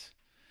series.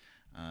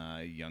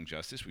 Young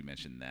Justice, we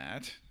mentioned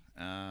that.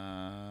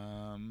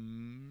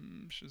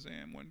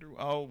 Shazam,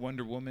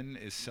 Wonder Woman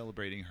is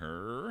celebrating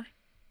her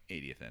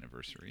 80th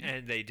anniversary.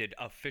 And they did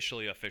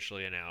officially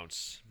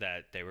announce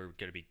that they were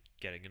going to be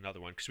getting another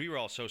one because we were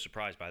all so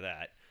surprised by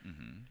that.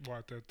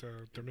 What, that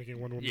they're making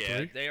Wonder Woman Yeah,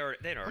 3? they'd already.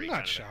 I'm kind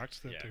not of-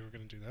 shocked that yeah. they were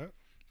going to do that.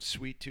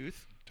 Sweet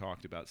Tooth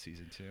talked about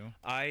season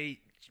 2.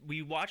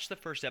 We watched the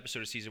first episode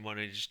of season 1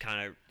 and it just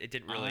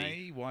didn't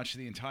really. I watched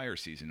the entire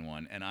season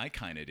 1 and I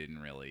kind of didn't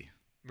really.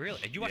 Really?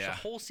 And you watched Yeah. the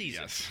whole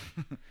season? Yes.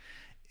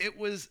 It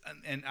was,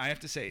 and I have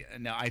to say,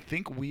 now I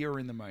think we are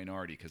in the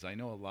minority because I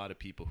know a lot of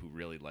people who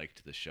really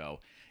liked the show.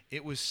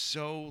 It was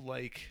so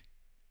like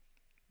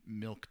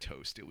milk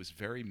toast. It was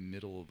very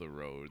middle of the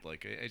road.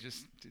 Like I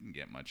just didn't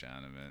get much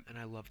out of it. And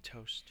I love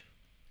toast.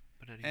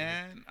 But anyway.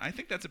 And I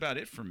think that's about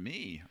it for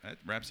me. That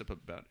wraps up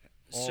about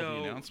all the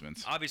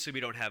announcements. Obviously, we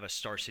don't have a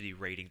Star City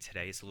rating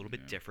today. It's a little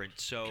bit different.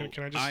 So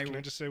Can I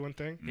just say one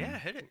thing? yeah,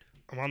 hit it.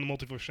 I'm on the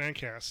Multiverse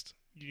Fancast.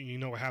 You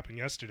know what happened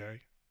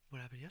yesterday?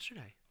 What happened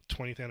yesterday?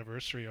 20th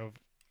anniversary of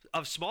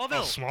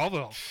Smallville.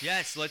 Smallville.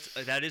 Yes,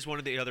 that is one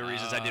of the other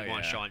reasons I did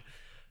want yeah.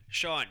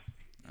 Sean.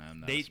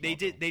 I'm not They a small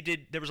did girl.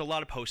 there was a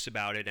lot of posts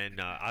about it,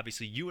 and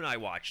obviously you and I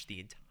watched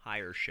the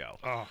entire show.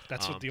 Oh,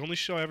 that's the only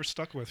show I ever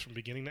stuck with from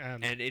beginning to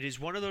end. And it is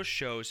one of those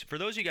shows. For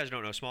those of you guys who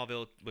don't know,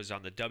 Smallville was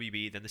on the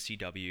WB, then the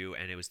CW,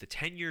 and it was the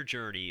 10-year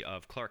journey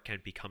of Clark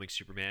Kent becoming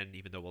Superman,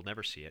 even though we'll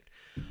never see it.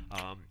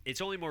 It's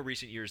only more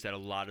recent years that a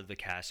lot of the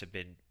cast have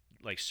been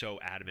like so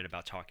adamant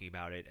about talking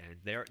about it, and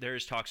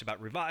there's talks about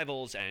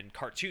revivals and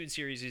cartoon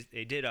series.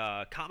 They did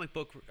a comic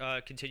book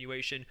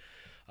continuation.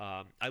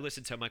 I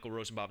listened to Michael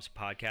Rosenbaum's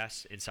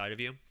podcast, Inside of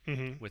You,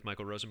 with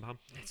Michael Rosenbaum.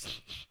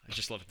 I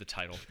just love the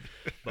title,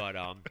 but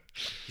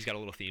he's got a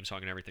little theme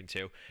song and everything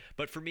too.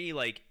 But for me,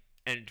 like,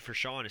 and for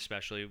Sean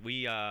especially,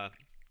 we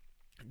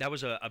that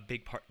was a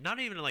big part, not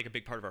even like a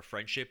big part of our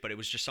friendship, but it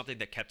was just something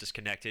that kept us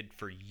connected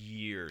for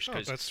years.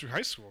 Oh, that's through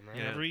high school, man.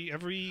 Yeah.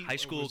 Every High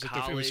school, it was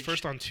college.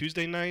 first on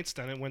Tuesday nights,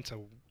 then it went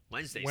to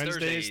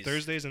Wednesdays,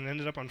 Thursdays, and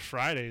ended up on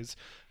Fridays.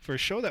 For a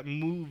show that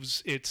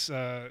moves its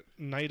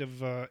night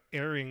of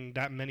airing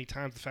that many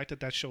times, the fact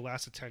that show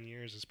lasted 10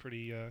 years is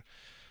pretty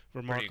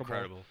remarkable.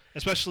 incredible.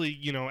 Especially,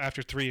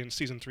 after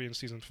season 3 and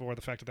season 4,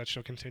 the fact that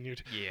show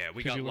continued. Yeah,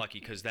 we got lucky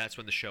because that's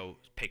when the show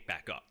picked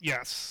back up.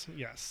 Yes.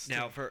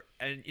 Now,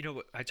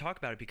 I talk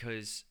about it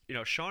because,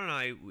 Sean and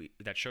I,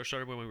 that show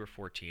started when we were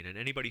 14, and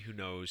anybody who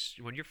knows,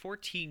 when you're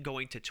 14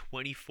 going to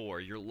 24,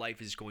 your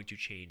life is going to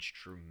change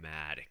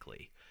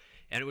dramatically.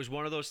 And it was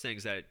one of those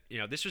things that,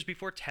 this was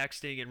before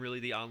texting and really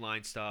the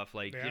online stuff.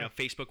 Like,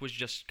 Facebook was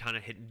just kind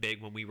of hitting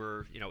big when we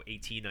were,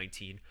 18,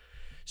 19.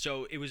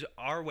 So it was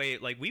our way,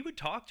 like, we would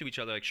talk to each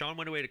other. Like, Sean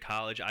went away to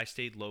college, I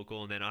stayed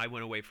local, and then I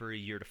went away for a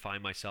year to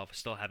find myself. I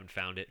still haven't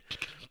found it.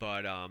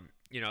 But,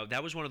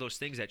 that was one of those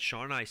things that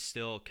Sean and I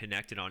still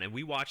connected on. And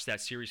we watched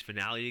that series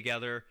finale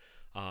together.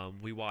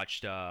 We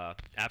watched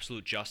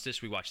Absolute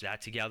Justice. We watched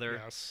that together.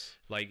 Yes.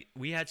 Like,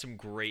 we had some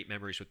great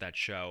memories with that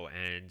show.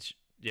 And,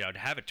 to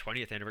have a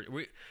 20th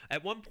anniversary.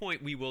 At one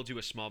point, we will do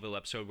a Smallville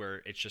episode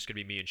where it's just going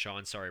to be me and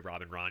Sean. Sorry,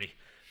 Rob and Ronnie.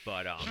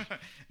 But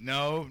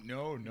no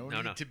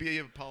need to be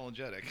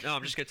apologetic. No,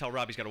 I'm just gonna tell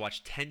Rob he's got to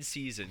watch 10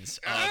 seasons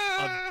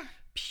of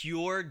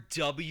pure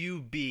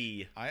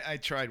WB. I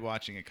tried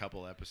watching a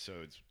couple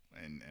episodes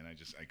and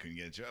I couldn't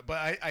get into it.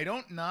 But I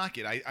don't knock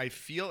it. I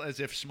feel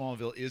as if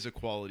Smallville is a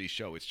quality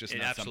show. It's just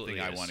not something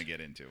I want to get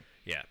into.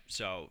 Yeah.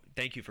 So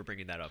thank you for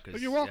bringing that up.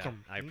 You're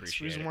welcome. I appreciate it. That's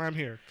the reason why I'm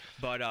here.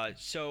 But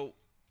so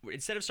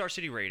instead of Star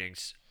City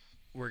ratings,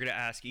 we're going to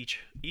ask each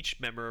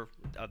member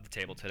of the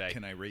table today.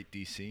 Can I rate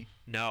DC?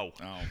 No.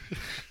 Oh.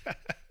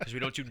 Because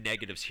we don't do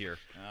negatives here.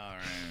 All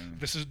right.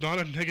 This is not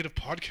a negative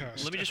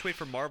podcast. Let me just wait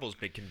for Marvel's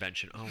big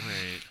convention. Oh,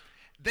 wait.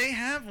 They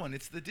have one.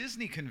 It's the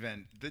Disney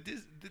convention.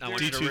 I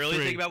want you to really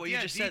think about what you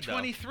just said, though.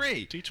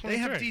 D23. They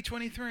have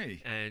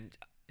D23. And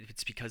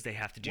it's because they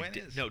have to do... When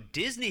is? No,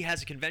 Disney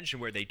has a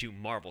convention where they do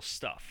Marvel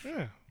stuff.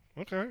 Yeah.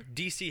 Okay.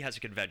 DC has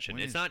a convention.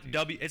 When It's is not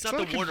DC? It's not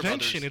the Warner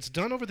convention. Brothers. It's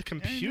done over the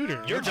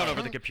computer. You're done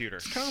over the computer.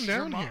 Calm Your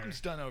down here. mom's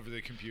done over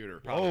the computer.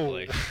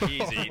 Probably.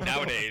 Easy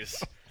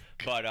nowadays.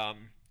 But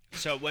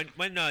so when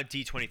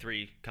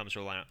D23 comes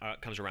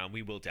around,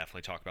 we will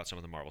definitely talk about some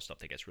of the Marvel stuff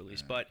that gets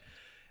released. But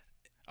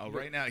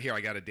right now, here I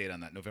got a date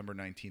on that, November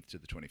 19th to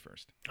the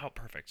 21st. oh,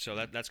 perfect. So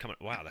that's coming.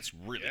 Wow, that's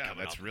really coming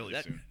that's up. really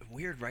soon.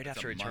 Weird, right That's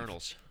after a month.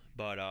 Eternals.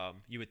 But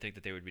you would think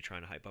that they would be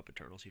trying to hype up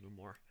Eternals even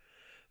more.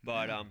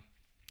 But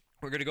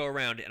we're gonna go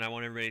around, and I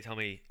want everybody to tell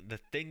me the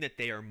thing that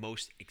they are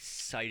most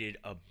excited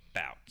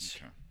about.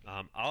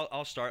 Okay.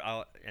 I'll start.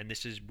 And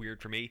this is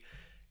weird for me.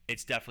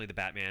 It's definitely the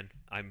Batman.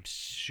 I'm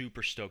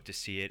super stoked to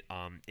see it.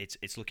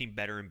 It's looking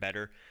better and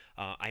better.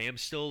 I am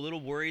still a little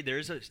worried.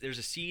 There's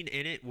a scene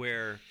in it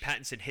where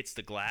Pattinson hits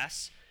the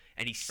glass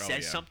and he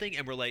says something,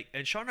 and we're like,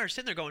 and Sean and I are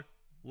sitting there going,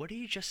 "What did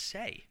he just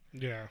say?"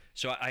 Yeah.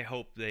 So I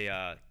hope they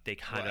kind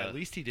of. Well, at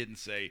least he didn't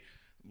say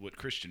what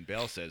Christian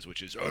Bale says,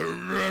 which is.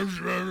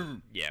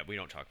 Yeah, we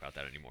don't talk about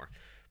that anymore.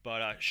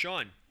 But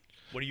Sean,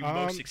 what are you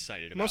most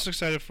excited about? Most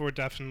excited for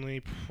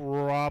definitely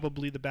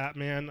probably the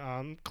Batman.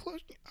 I'm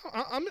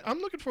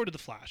looking forward to the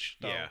Flash,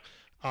 though.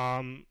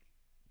 Yeah.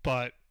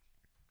 But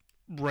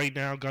right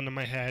now, gun to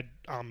my head,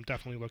 I'm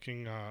definitely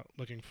looking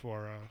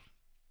for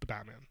the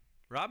Batman.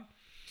 Rob?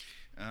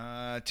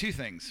 Two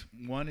things.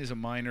 One is a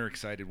minor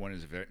excited. One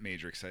is a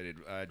major excited.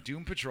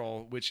 Doom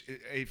Patrol, which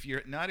if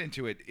you're not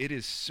into it, it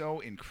is so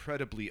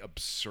incredibly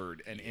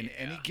absurd. And in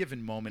any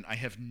given moment, I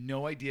have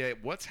no idea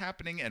what's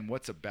happening and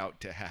what's about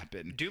to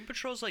happen. Doom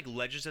Patrol's like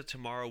Legends of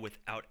Tomorrow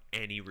without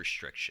any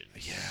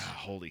restrictions. Yeah,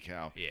 holy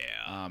cow.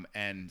 Yeah.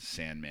 And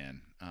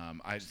Sandman.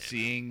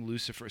 Seeing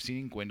Lucifer,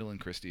 seeing Gwendolyn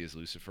Christie as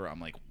Lucifer, I'm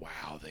like,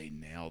 wow, they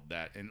nailed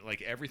that. And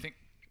like everything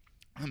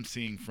I'm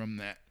seeing from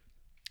that.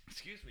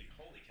 Excuse me,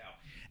 holy cow.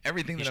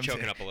 Everything He's that I'm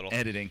choking up a little.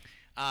 Editing.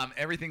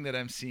 Everything that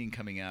I'm seeing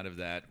coming out of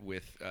that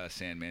with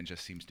Sandman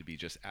just seems to be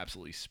just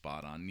absolutely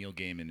spot on. Neil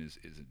Gaiman is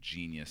a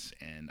genius,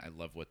 and I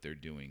love what they're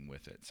doing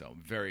with it. So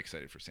I'm very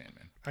excited for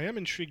Sandman. I am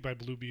intrigued by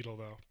Blue Beetle,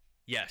 though.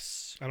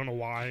 Yes. I don't know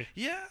why.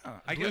 Yeah,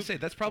 I gotta say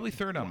that's probably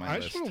third on my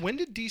list. just wonder, when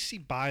did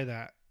DC buy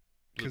that?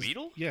 Blue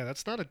Beetle? Yeah, that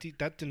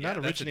did not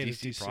originate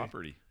that's a as DC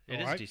property. It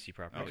is DC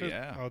property. Oh,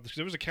 yeah.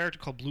 There was a character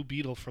called Blue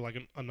Beetle for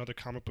like another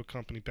comic book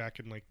company back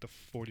in like the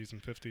 40s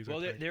and 50s. Well,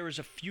 I think. there was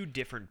a few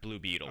different Blue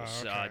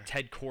Beetles. Oh, okay.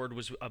 Ted Kord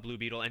was a Blue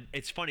Beetle, and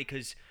it's funny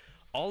because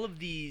all of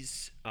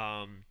these,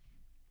 all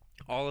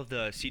of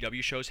the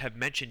CW shows have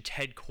mentioned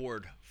Ted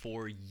Kord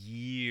for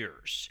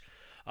years.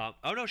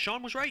 Oh no,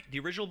 Sean was right. The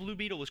original Blue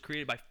Beetle was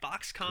created by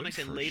Fox Comics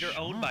and later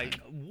owned by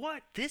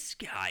this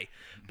guy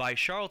by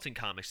Charlton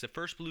Comics. The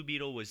first Blue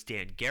Beetle was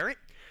Dan Garrett,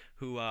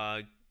 who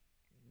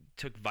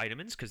took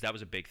vitamins because that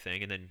was a big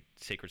thing, and then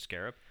Sacred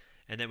Scarab,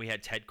 and then we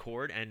had Ted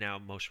Kord, and now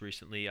most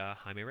recently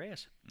Jaime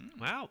Reyes.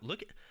 Wow,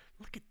 look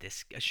at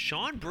this,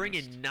 Sean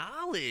bringing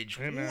knowledge.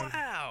 Hey, man.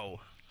 Wow.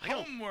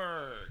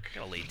 Homework. I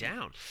gotta lay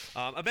down.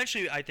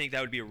 Eventually, I think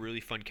that would be a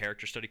really fun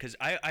character study because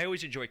I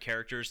always enjoy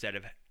characters that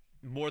have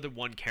more than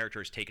one character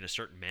has taken a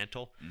certain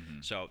mantle. Mm-hmm.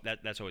 So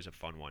that's always a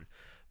fun one.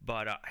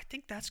 But I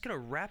think that's gonna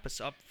wrap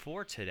us up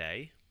for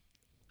today.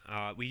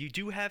 We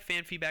do have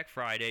Fan Feedback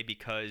Friday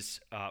because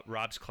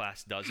Rob's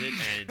class does it,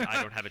 and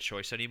I don't have a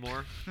choice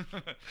anymore.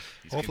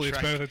 Hopefully,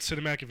 it's better than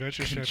Cinematic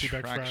Adventures Fan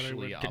Feedback Friday.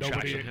 Where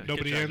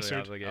nobody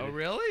answered. Oh,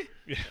 really?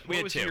 Yeah.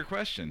 What was your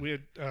question? We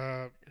had.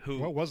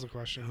 What was the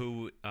question?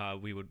 Who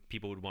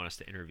people would want us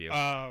to interview?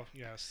 Oh,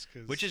 yes.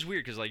 Which is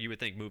weird because like you would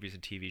think movies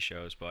and TV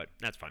shows, but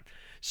that's fine.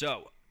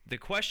 So the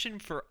question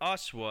for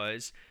us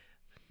was,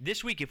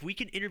 this week, if we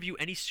can interview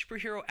any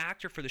superhero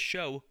actor for the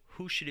show,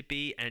 who should it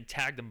be, and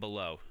tag them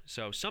below.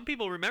 So some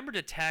people remember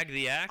to tag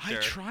the actor. I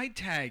tried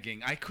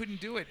tagging. I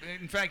couldn't do it.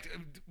 In fact,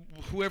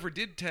 whoever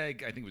did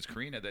tag, I think it was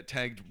Karina, that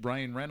tagged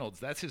Ryan Reynolds.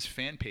 That's his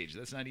fan page.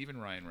 That's not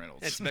even Ryan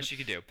Reynolds. That's the best you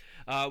could do.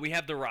 We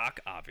have The Rock,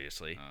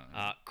 obviously.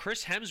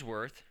 Chris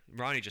Hemsworth.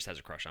 Ronnie just has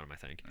a crush on him, I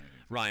think.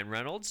 Ryan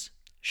Reynolds.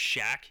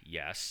 Shaq,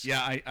 yes.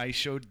 Yeah, I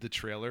showed the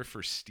trailer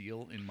for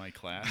Steel in my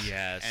class.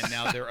 Yes. And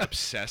now they're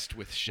obsessed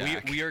with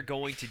Shaq. We are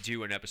going to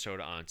do an episode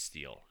on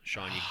Steel.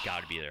 Sean, you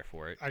got to be there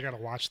for it. I got to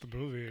watch the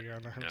movie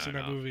again. I haven't seen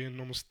that movie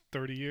in almost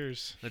 30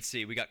 years. Let's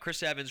see. We got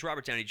Chris Evans,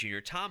 Robert Downey Jr.,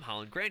 Tom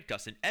Holland, Grant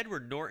Gustin,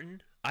 Edward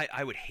Norton.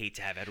 I would hate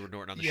to have Edward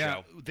Norton on the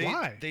show.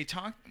 Why? They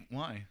talk.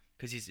 Why?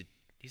 Because he's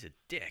a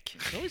dick.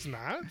 No, he's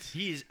not.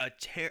 He is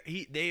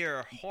they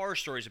are horror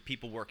stories of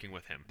people working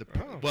with him.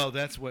 Well,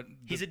 that's what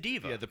he's a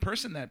diva. Yeah, the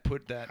person that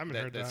put that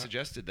that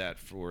suggested that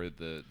for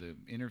the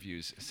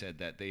interviews said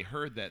that they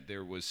heard that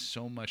there was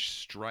so much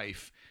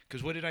strife.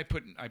 Because what did I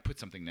put? I put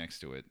something next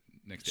to it.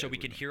 So we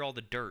can hear all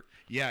the dirt.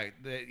 Yeah,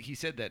 he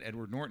said that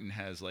Edward Norton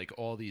has like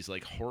all these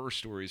like horror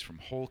stories from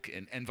Hulk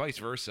and vice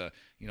versa.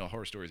 You know,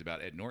 horror stories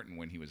about Ed Norton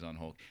when he was on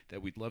Hulk.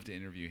 That we'd love to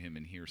interview him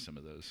and hear some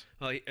of those.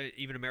 Well,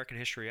 even American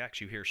History X,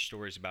 you hear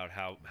stories about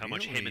how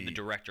much him and the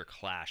director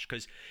clash.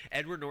 Because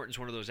Edward Norton's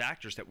one of those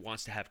actors that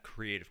wants to have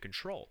creative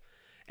control,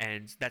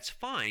 and that's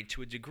fine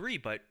to a degree.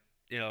 But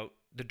you know,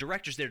 the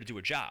director's there to do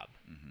a job.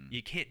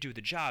 You can't do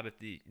the job if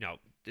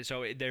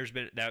So there's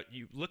been that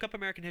you look up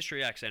American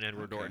History X and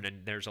Edward Norton,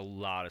 and there's a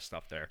lot of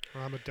stuff there.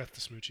 Well, I'm a Death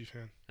to Smoochie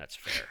fan. That's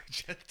fair.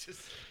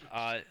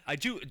 I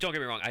do. Don't get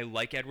me wrong. I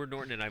like Edward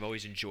Norton, and I've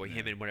always enjoyed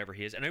him in whatever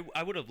he is. And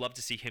I would have loved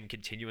to see him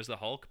continue as the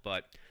Hulk,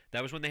 but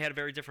that was when they had a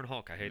very different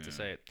Hulk. I hate to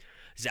say it.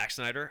 Zack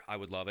Snyder, I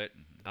would love it.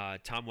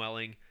 Tom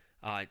Welling.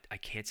 I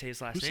can't say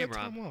his last Who name. said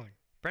Tom Welling?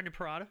 Brendan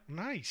Parada.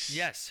 Nice.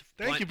 Yes.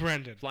 Thank you,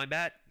 Brendan. Flying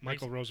Bat.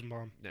 Michael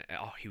Rosenbaum.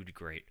 Oh, he would be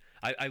great.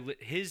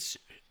 His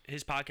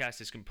podcast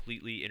is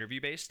completely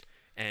interview based,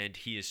 and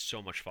he is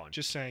so much fun.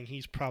 Just saying,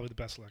 he's probably the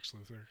best Lex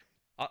Luthor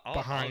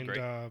I'll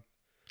agree.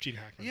 Gene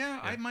Hackman. Yeah,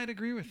 I might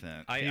agree with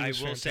that. I will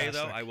fantastic. say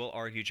though, I will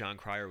argue John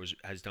Cryer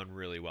has done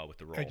really well with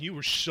the role. And you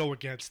were so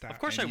against that. Of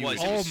course And I was.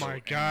 Oh my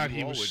God,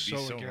 he was would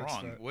be so against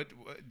wrong. that. What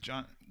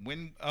John?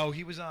 When? Oh,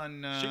 he was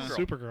on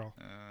Supergirl.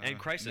 And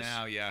Crisis.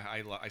 Now, yeah,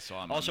 I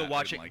saw him. Also on that.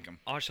 watching, I didn't like him.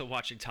 also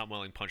watching Tom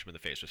Welling punch him in the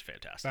face was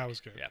fantastic. That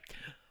was good. Yeah.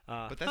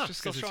 But that's just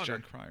still because it's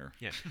stronger. John Cryer.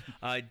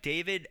 Yeah.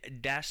 David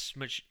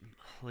Dasmach.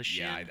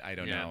 Yeah, I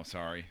don't know.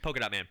 Sorry. Polka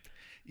Dot Man.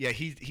 Yeah,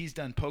 he's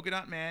done Polka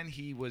Dot Man.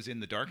 He was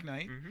in The Dark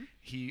Knight.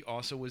 He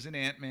also was in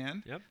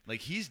Ant-Man. Yep. Like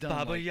he's done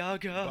Baba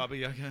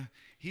Yaga.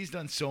 He's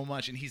done so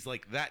much, and he's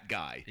like that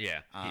guy.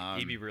 Yeah,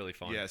 he'd be really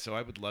fun. Yeah, so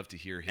I would love to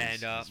hear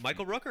his. And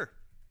Michael Rooker.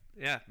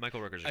 Yeah,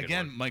 Michael Rooker's a good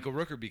again, one. Michael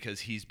Rooker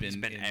because he's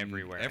been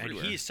everywhere. And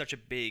Everywhere. he's such a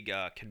big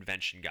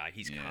convention guy.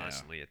 He's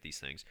constantly at these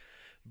things.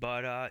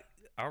 But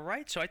all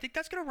right, so I think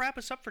that's going to wrap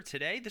us up for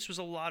today. This was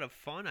a lot of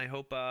fun. I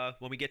hope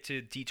when we get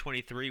to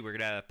D23, we're going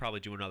to probably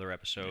do another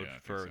episode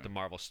for the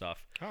Marvel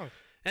stuff. Oh.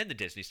 And the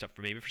Disney stuff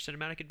for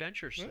Cinematic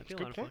Adventures. Yeah, That'd be a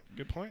good lot of point. fun.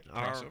 Good point.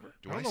 Crossover.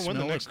 I don't know when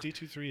the next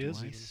D23 is.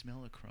 Do I even.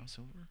 smell a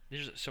crossover?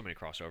 There's so many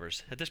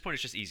crossovers. At this point,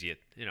 it's just easy,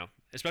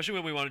 especially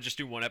when we want to just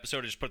do one episode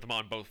and just put them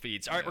on both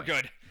feeds. All right, we're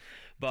good.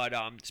 But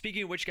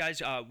speaking of which,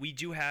 guys, we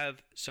do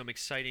have some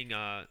exciting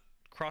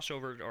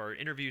crossover or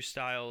interview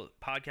style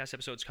podcast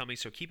episodes coming,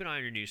 so keep an eye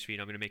on your newsfeed.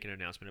 I'm going to make an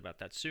announcement about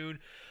that soon.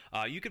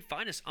 You can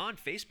find us on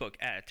Facebook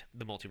at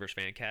the Multiverse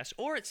Fancast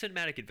or at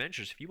Cinematic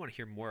Adventures if you want to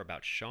hear more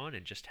about Sean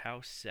and just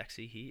how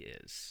sexy he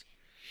is.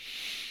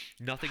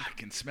 Nothing. I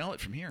can smell it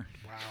from here.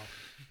 Wow.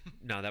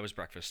 No, that was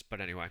breakfast.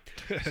 But anyway,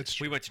 That's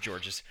true. we went to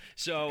George's.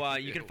 So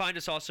you can find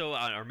us also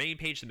on our main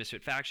page, The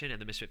Misfit Faction,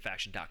 and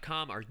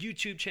themisfitfaction.com, our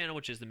YouTube channel,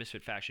 which is the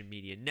Misfit Faction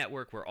Media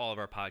Network, where all of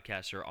our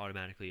podcasts are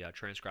automatically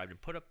transcribed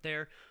and put up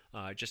there,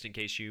 just in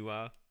case you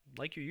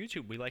like your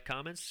YouTube. We like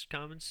comments,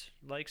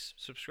 likes,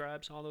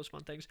 subscribes, all those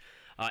fun things.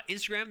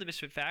 Instagram, The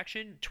Misfit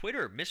Faction,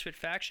 Twitter, Misfit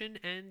Faction,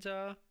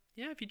 and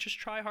if you just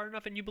try hard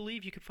enough and you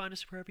believe, you can find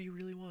us wherever you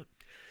really want.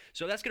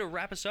 So that's going to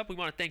wrap us up. We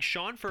want to thank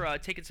Sean for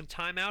taking some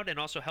time out and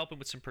also helping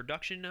with some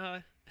production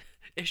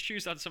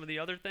issues on some of the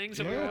other things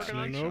that we were working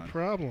on. No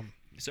problem.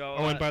 So,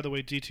 and by the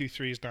way,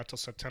 D23 is not till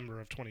September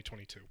of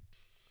 2022.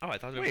 Oh, I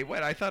thought. Wait,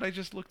 what? I thought I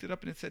just looked it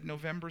up and it said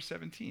November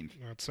 17th.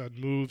 It said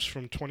moves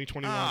from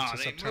 2021 to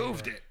they September.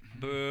 moved it.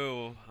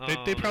 Boo.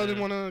 They probably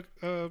didn't want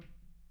to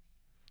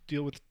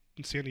deal with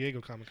San Diego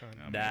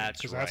Comic-Con.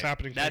 That's right. That's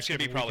happening. That's going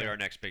to be probably weekend. our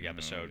next big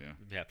episode.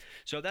 Yeah.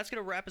 So that's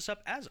going to wrap us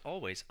up. As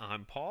always,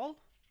 I'm Paul.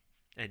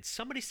 And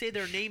somebody say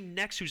their name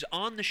next who's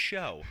on the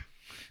show.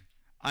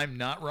 I'm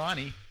not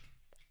Ronnie.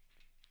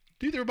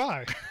 Neither am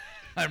I.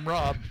 I'm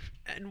Rob.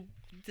 And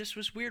this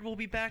was weird. We'll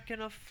be back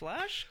in a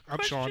flash? I'm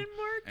Question Sean.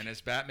 mark? And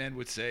as Batman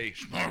would say,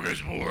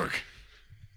 smorgasbord.